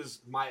me, this is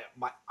my.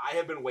 I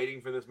have been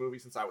waiting for this movie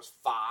since I was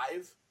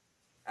 5,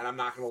 and I'm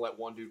not going to let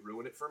one dude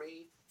ruin it for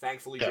me.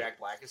 Thankfully, Jack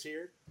Black is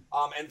here,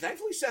 and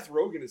thankfully Seth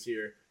Rogen is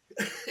here.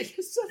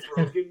 Seth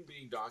Rogen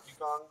being Donkey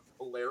Kong,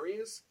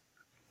 hilarious.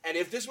 And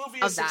if this movie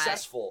is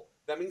successful,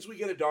 that means we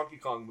get a Donkey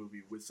Kong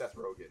movie with Seth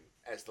Rogen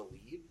as the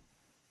lead.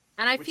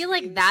 And I feel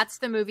like that's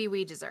the movie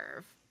we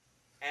deserve.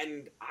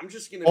 And I'm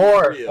just gonna be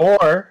real.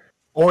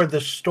 Or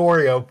the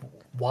story of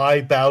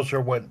why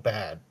Bowser went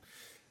bad.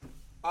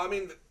 I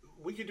mean,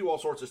 we could do all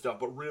sorts of stuff,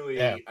 but really,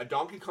 a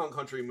Donkey Kong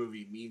Country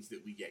movie means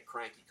that we get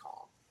Cranky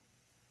Kong.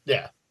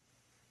 Yeah.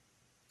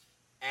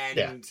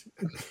 And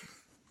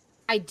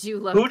I do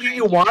love. Who do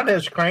you want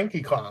as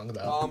Cranky Kong,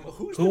 though?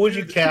 Who would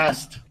you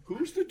cast?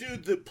 Who's the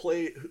dude that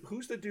played?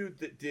 Who's the dude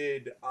that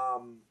did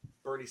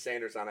Bernie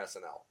Sanders on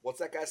SNL? What's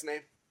that guy's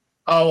name?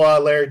 Oh,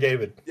 Larry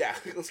David. Yeah,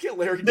 let's get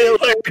Larry David.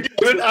 Let's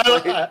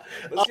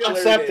get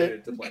Larry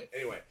David to play.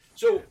 Anyway,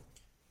 so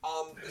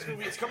this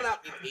movie is coming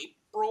out in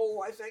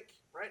April, I think,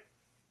 right?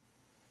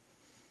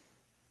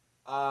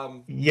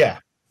 Yeah.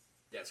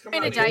 Yeah, it's I'm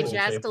going to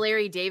digest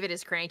Larry David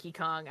as Cranky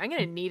Kong. I'm going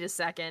to need a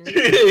second.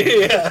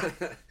 Yeah.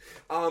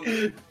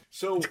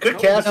 So it's good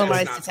casting.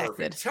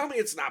 Tell me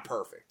it's not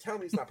perfect.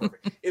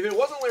 If it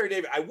wasn't Larry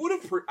David, I would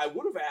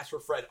have asked for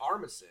Fred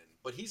Armisen,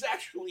 but he's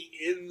actually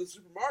in the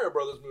Super Mario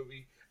Brothers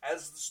movie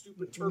as the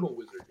stupid turtle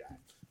wizard guy.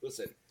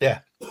 Listen. Yeah.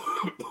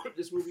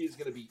 This movie is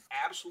going to be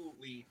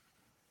absolutely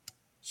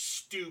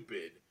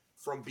stupid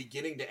from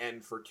beginning to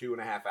end for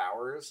 2.5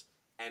 hours,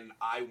 and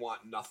I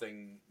want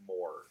nothing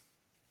more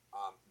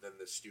than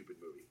this stupid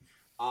movie.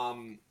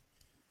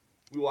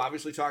 We will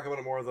obviously talk about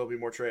it more. There'll be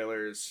more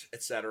trailers,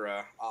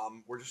 etc.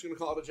 We're just going to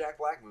call it a Jack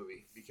Black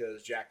movie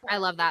because Jack Black I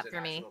love that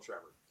for me.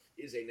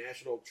 Is a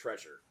national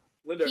treasure.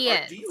 Linda,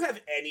 do you have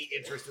any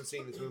interest in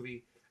seeing this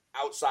movie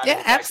outside of the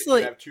fact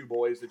absolutely. that you have 2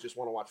 boys that just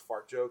want to watch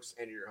fart jokes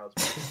and your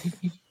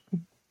husband?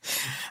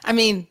 I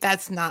mean,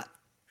 that's not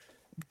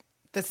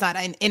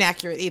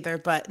inaccurate either,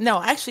 but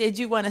no, actually I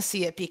do want to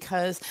see it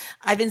because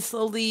I've been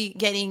slowly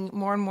getting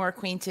more and more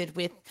acquainted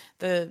with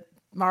the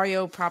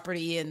Mario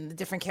property and the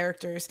different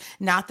characters.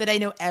 Not that I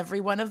know every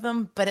one of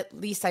them, but at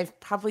least I've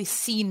probably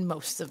seen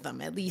most of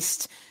them, at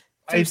least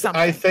through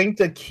something. I think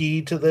the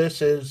key to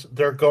this is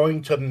they're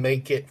going to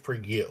make it for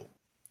you.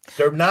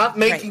 They're not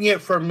making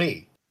it for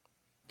me.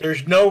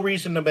 There's no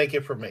reason to make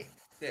it for me.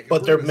 Yeah, 'cause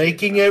But we're they're gonna see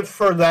making now. it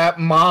for that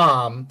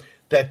mom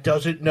that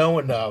doesn't know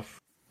enough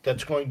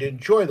that's going to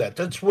enjoy that.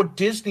 That's what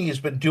Disney has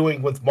been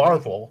doing with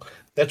Marvel.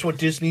 That's what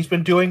Disney's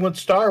been doing with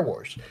Star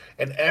Wars.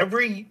 And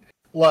every,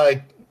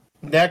 like,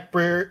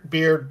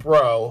 neckbeard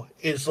bro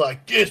is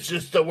like, this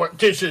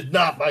is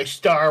not my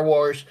Star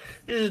Wars.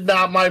 This is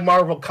not my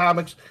Marvel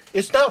Comics.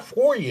 It's not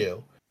for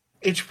you.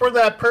 It's for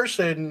that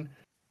person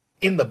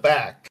in the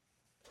back.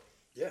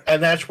 Yeah.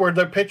 And that's where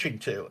they're pitching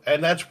to.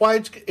 And that's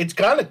why it's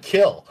gonna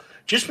kill.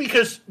 Just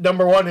because,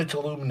 number one, it's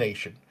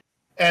Illumination.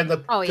 And the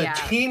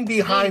team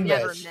behind They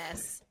never this.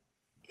 miss.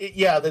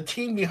 The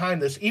team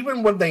behind this,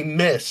 even when they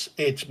miss,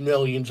 it's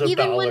millions of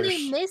Even dollars. when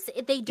they miss,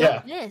 they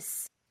don't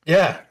miss.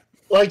 Yeah.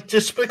 Like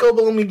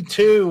Despicable Me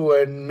 2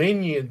 and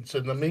Minions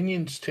and the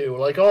Minions 2.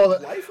 Like all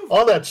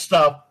that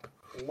stuff.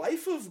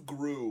 Life of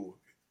Gru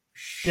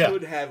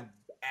should have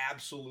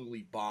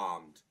absolutely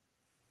bombed.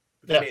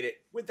 They made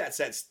it, with that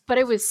said, but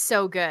it was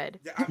so good.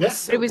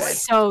 It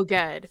was so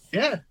good.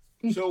 Yeah.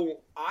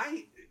 So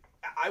I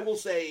will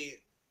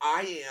say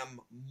I am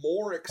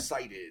more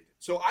excited.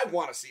 So I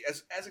want to see,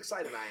 as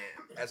excited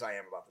as I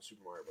am about the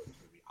Super Mario Bros.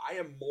 Movie, I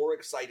am more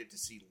excited to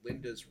see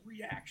Linda's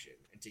reaction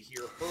and to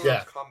hear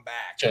her come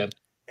back and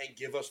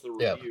give us the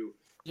review.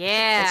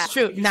 Yeah. That's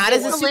true. Not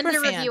as a super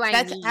Linda fan. review I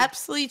That's need.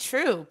 absolutely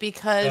true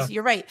because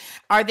you're right.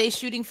 Are they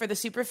shooting for the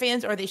super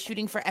fans or are they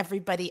shooting for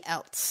everybody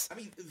else? I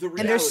mean, the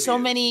reality and there's so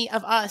is, many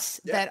of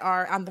us that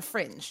are on the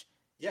fringe.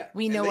 Yeah.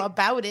 We know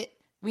about it.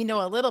 We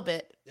know a little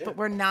bit, but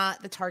we're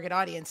not the target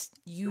audience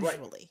usually.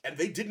 Right. And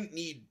they didn't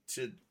need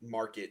to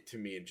market to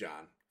me and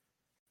John.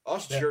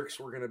 Us jerks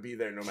were going to be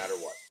there no matter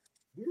what.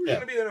 We were going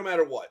to be there no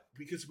matter what.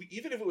 Because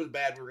even if it was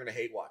bad, we were going to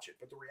hate watch it.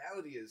 But the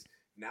reality is,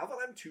 now that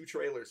I'm 2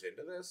 trailers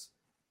into this,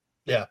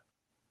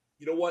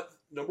 you know what?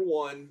 Number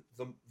one,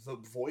 the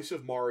voice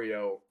of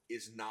Mario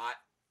is not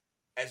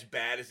as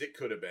bad as it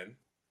could have been.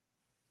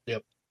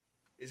 Yep.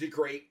 Is it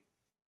great?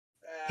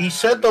 He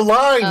said the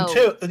line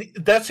too.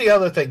 That's the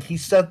other thing. He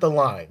said the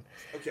line.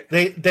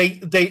 Okay.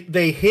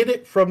 They hit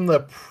it from the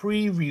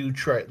preview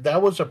trailer.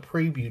 That was a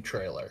preview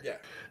trailer. Yeah.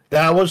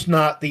 That was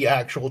not the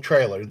actual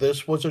trailer.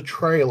 This was a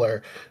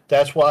trailer.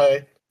 That's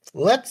why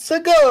let's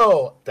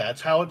go.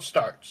 That's how it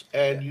starts.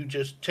 And you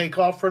just take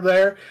off from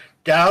there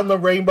down the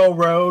Rainbow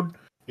Road.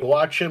 You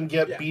watch him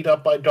get beat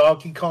up by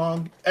Donkey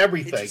Kong.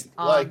 Everything.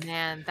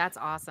 Man, that's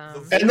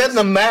awesome. And then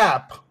the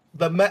map.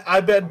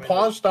 I've been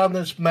paused on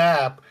this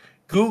map,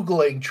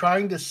 Googling,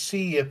 trying to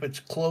see if it's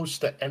close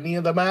to any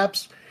of the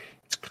maps.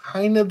 It's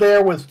kind of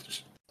there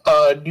with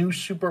New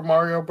Super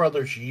Mario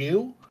Brothers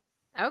U.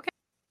 Okay.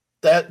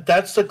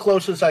 That's the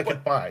closest I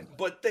could find.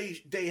 But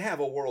they have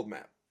a world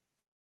map.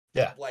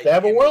 Yeah, like they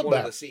have a world one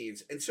map. Of the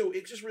scenes, and so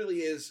it just really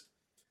is.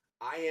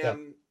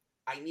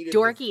 I needed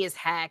dorky as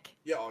heck.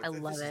 Yeah, I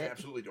love this it. Is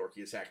absolutely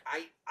dorky as heck.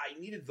 I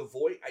needed the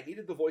voice. I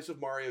needed the voice of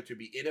Mario to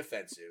be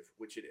inoffensive,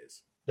 which it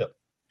is. Yep.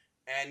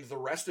 And the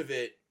rest of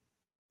it,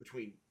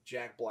 between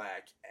Jack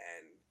Black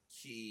and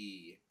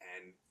Key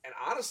and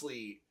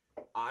honestly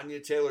Anya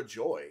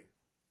Taylor-Joy,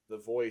 the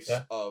voice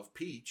of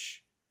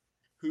Peach,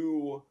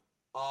 who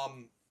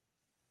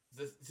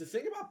the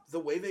thing about the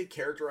way they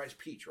characterize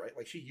Peach, right?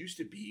 Like she used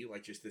to be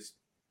like just this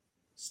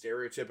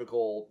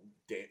stereotypical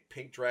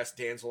pink dress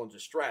damsel in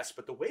distress,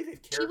 but the way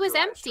they've characterized she was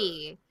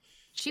empty.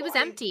 She was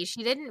empty.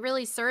 She didn't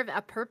really serve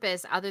a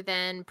purpose other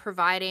than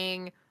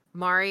providing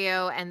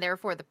Mario and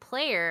therefore the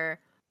player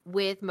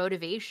with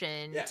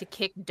motivation to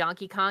kick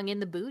Donkey Kong in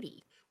the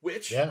booty.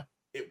 Which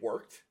it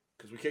worked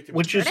because we kicked him.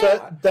 Which is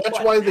that's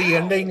why the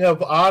ending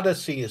of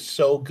Odyssey is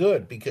so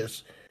good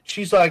because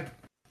she's like,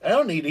 I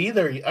don't need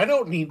either. I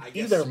don't need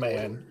either,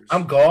 man.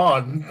 I'm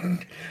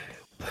gone.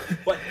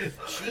 But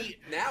she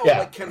now,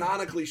 like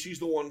canonically, she's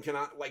the one.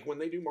 Like when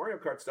they do Mario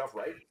Kart stuff,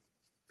 right?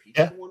 Peach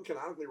is the one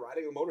canonically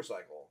riding a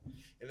motorcycle,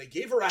 and they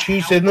gave her a.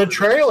 She's in the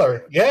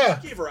trailer. Yeah,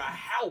 they gave her a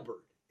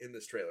halberd in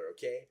this trailer.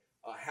 Okay,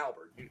 a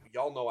halberd.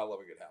 Y'all know I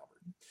love a good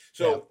halberd.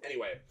 So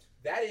anyway,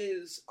 that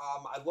is.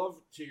 I'd love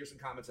to hear some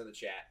comments in the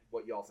chat.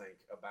 What y'all think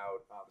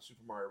about the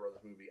Super Mario Bros.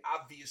 Movie?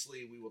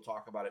 Obviously, we will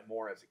talk about it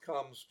more as it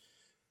comes,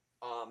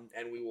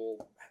 and we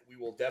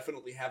will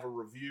definitely have a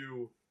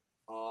review.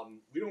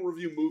 We don't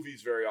review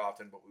movies very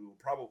often, but we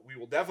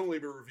will definitely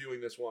be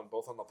reviewing this one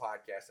both on the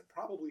podcast and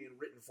probably in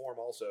written form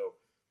also,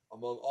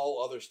 among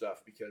all other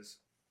stuff, because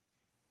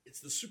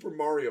it's the Super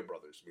Mario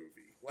Brothers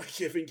movie.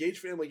 Like if Engage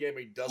Family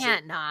Gaming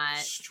doesn't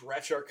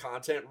stretch our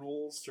content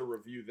rules to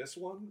review this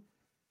one,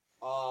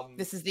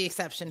 this is the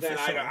exception. Then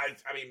for sure. I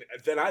mean,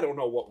 then I don't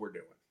know what we're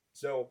doing.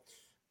 So,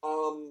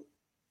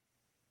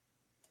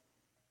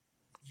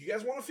 you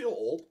guys want to feel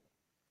old?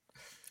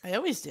 I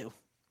always do.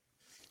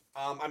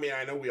 I mean,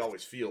 I know we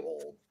always feel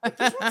old, but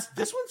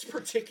this one's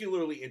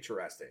particularly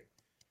interesting.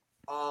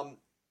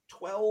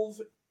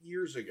 12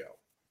 years ago,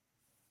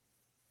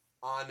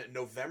 on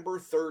November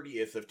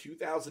 30th of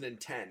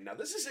 2010. Now,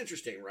 this is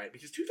interesting, right?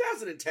 Because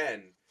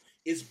 2010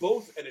 is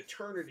both an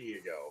eternity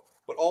ago,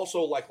 but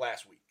also like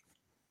last week.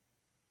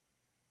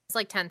 It's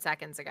like 10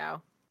 seconds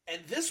ago.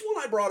 And this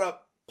one I brought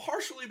up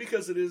partially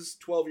because it is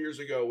 12 years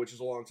ago, which is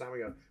a long time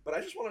ago. But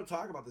I just want to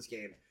talk about this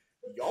game.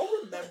 Y'all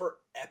remember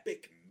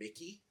Epic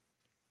Mickey?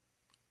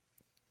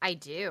 I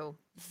do.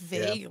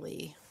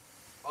 Vaguely.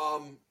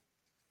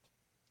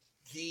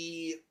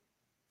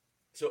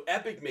 So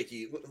Epic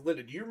Mickey,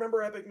 Linda, do you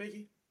remember Epic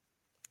Mickey?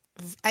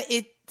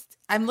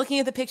 I'm looking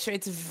at the picture.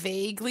 It's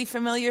vaguely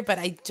familiar, but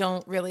I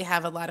don't really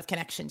have a lot of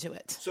connection to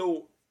it.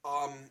 So,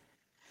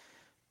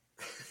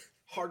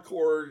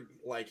 hardcore,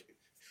 like,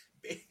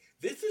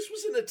 this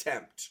was an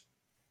attempt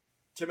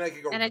to make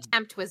it go. An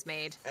attempt was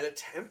made. An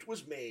attempt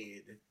was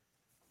made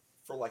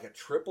for like a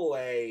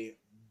AAA,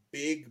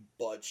 big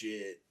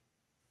budget,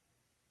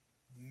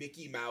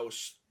 Mickey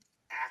Mouse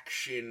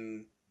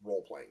action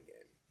role-playing game.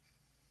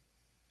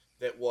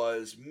 That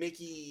was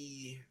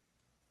Mickey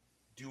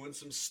doing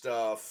some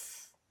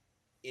stuff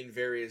in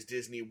various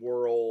Disney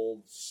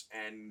worlds,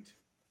 and,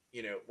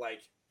 you know,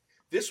 like,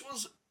 this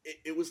was,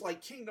 it was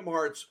like Kingdom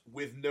Hearts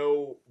with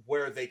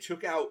where they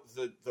took out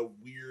the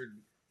weird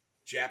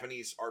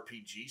Japanese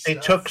RPG stuff. They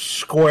took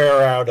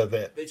Square out of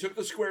it. They took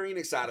the Square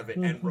Enix out of it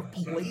and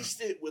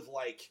replaced it with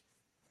like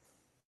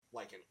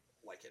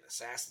an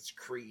Assassin's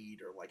Creed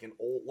or like an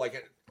old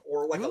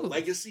a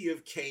Legacy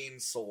of Kain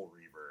Soul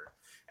Reaver,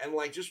 and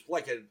like just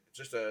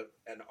a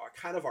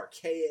kind of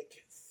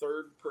archaic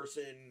third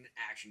person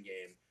action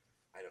game.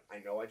 I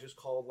know I just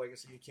called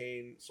Legacy of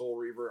Kain Soul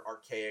Reaver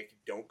archaic.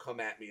 Don't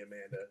come at me,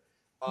 Amanda.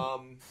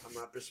 I'm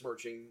not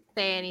besmirching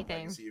Say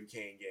anything. Legacy of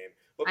Kain game.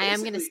 But I am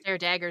going to stare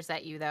daggers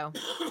at you, though.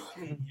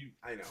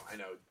 I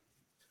know.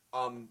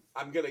 I'm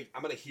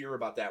gonna hear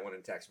about that one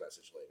in text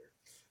message later.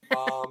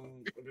 I'll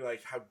be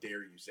like, how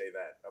dare you say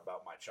that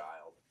about my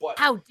child? But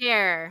how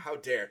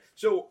dare?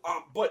 So,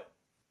 but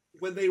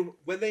when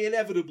they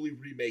inevitably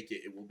remake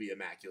it, it will be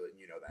immaculate, and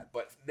you know that.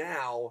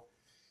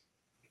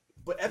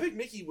 But Epic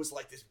Mickey was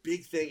like this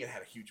big thing. It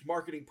had a huge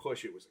marketing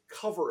push. It was a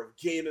cover of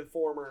Game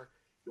Informer.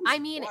 I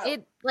mean, wild.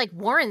 It like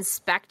Warren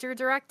Spector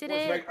directed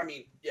it. I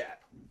mean, yeah.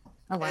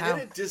 Oh wow. And then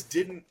it just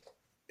didn't.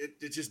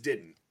 It just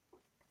didn't.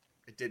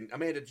 It didn't.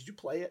 Amanda, did you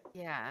play it?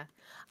 Yeah,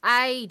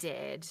 I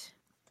did.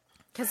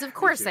 Because of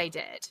course I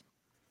did.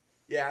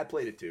 Yeah, I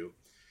played it too.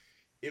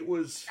 It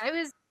was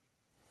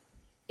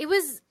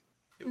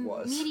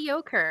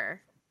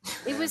mediocre.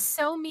 It was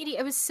so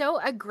it was so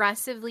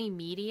aggressively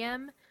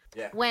medium.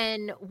 Yeah.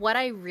 When what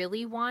I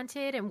really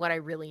wanted and what I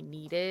really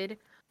needed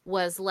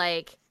was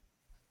like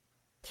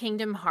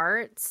Kingdom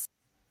Hearts,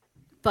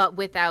 but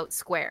without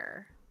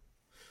Square.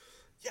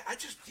 Yeah,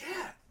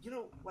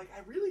 like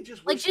I really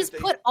just like just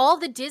put all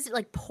the Disney,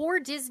 like pour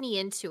Disney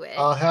into it.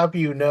 I'll have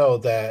you know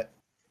that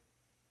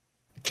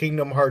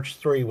Kingdom Hearts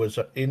 3 was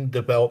in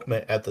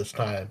development at this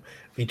time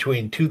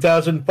between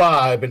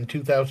 2005 and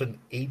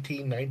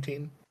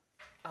 2018-19.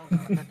 Oh,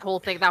 that whole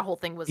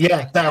thing was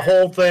that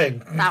whole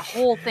thing. That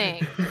whole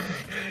thing.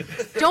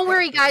 Don't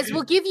worry, guys.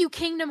 We'll give you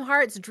Kingdom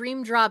Hearts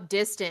Dream Drop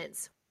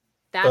Distance.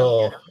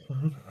 Or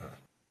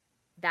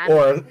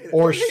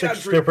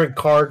 6 different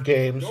card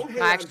games.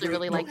 I actually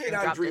really like Dream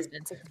Drop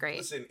Distance. It's great.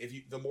 Listen,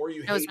 the more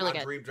you hate on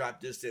Dream Drop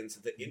Distance,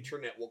 the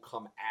internet will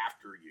come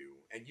after you,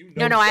 and you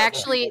know. No. I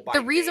actually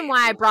the reason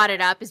why I brought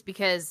it up is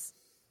because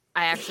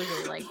I actually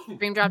really like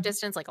Dream Drop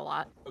Distance like a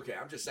lot. Okay,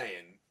 I'm just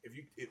saying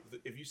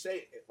if you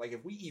say like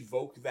if we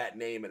evoke that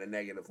name in a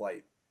negative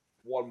light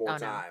one more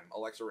time,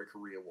 Alexa Ray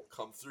Korea will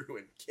come through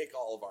and kick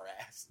all of our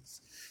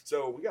asses.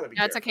 So we gotta be.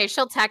 That's okay.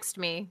 She'll text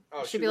me.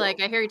 She'll be like,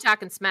 "I hear you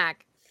talking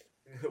smack."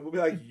 We'll be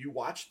like, you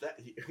watched that?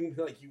 We'll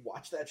be like, you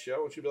watched that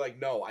show? And she'll be like,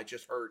 no, I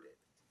just heard it.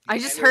 I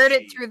just heard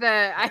it through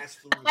I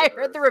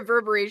heard the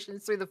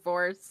reverberations through the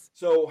force.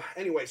 So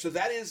anyway,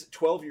 that is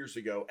 12 years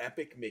ago.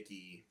 Epic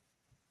Mickey.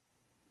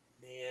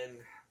 Man,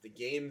 the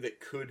game that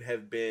could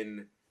have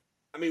been.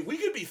 I mean, we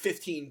could be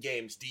 15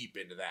 games deep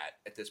into that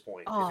at this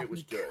point if it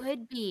was good.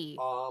 Could be.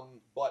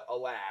 But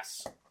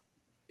alas,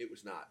 it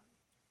was not.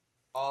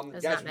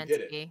 Guys, we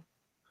did it.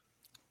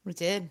 We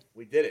did.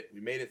 We did it.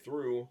 We made it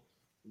through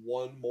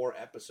one more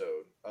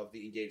episode of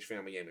the Engaged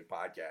Family Gaming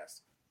Podcast.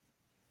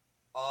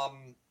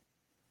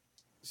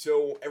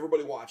 So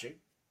everybody watching,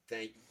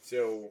 thank you.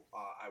 So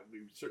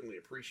we certainly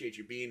appreciate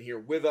you being here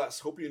with us.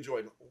 Hope you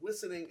enjoyed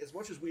listening as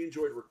much as we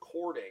enjoyed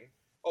recording.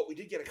 Oh, we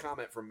did get a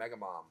comment from Mega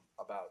Mom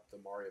about the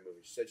Mario movie.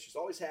 She said she's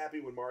always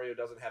happy when Mario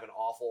doesn't have an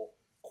awful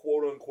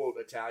quote-unquote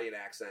Italian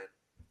accent,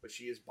 but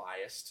she is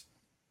biased.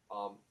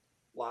 A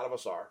lot of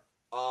us are.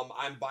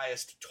 I'm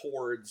biased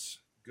towards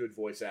good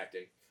voice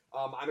acting.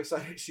 I'm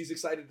excited. She's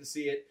excited to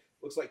see it.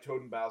 Looks like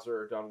Toad and Bowser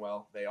are done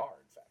well. They are,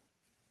 in fact.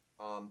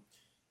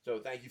 So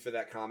thank you for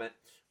that comment.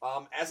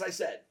 As I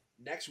said,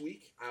 next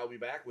week I'll be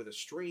back with a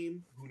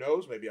stream. Who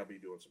knows? Maybe I'll be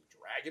doing some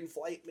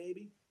Dragonflight,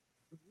 maybe.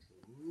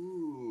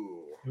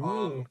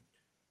 Ooh.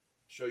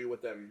 Show you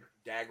what them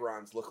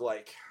Dagrons look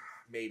like.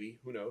 maybe.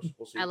 Who knows?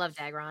 We'll see. I love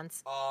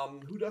Dagrons.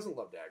 Who doesn't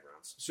love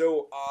Dagrons?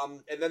 So,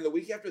 and then the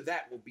week after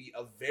that will be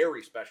a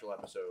very special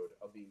episode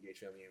of the Engaged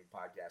Family Gaming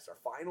Podcast, our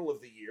final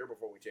of the year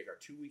before we take our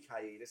 2-week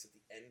hiatus at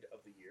the end of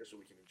the year so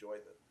we can enjoy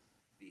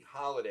the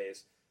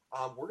holidays.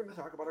 We're going to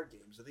talk about our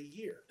games of the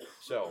year.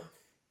 So,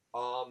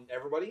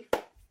 everybody,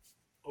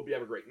 hope you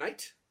have a great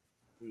night.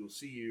 We will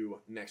see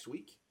you next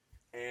week.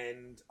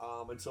 And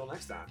until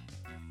next time,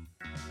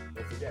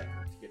 don't forget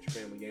to get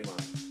your family game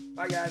on.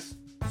 Bye, guys.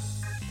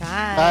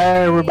 Bye. Bye,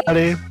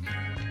 everybody.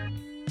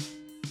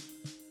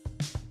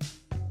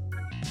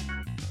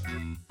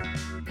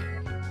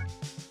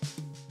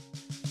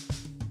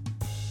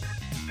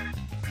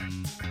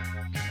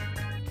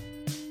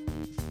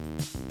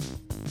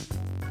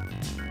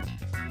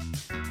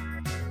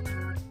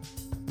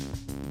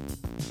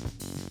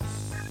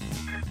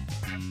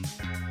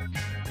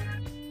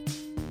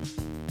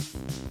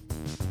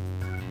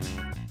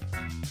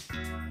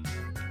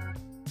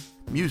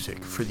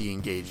 Music for the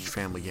Engaged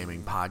Family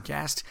Gaming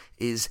Podcast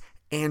is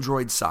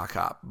Android Sock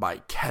Hop by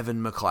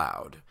Kevin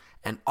MacLeod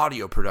and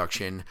audio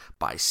production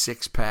by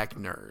Six Pack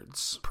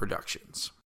Nerds Productions.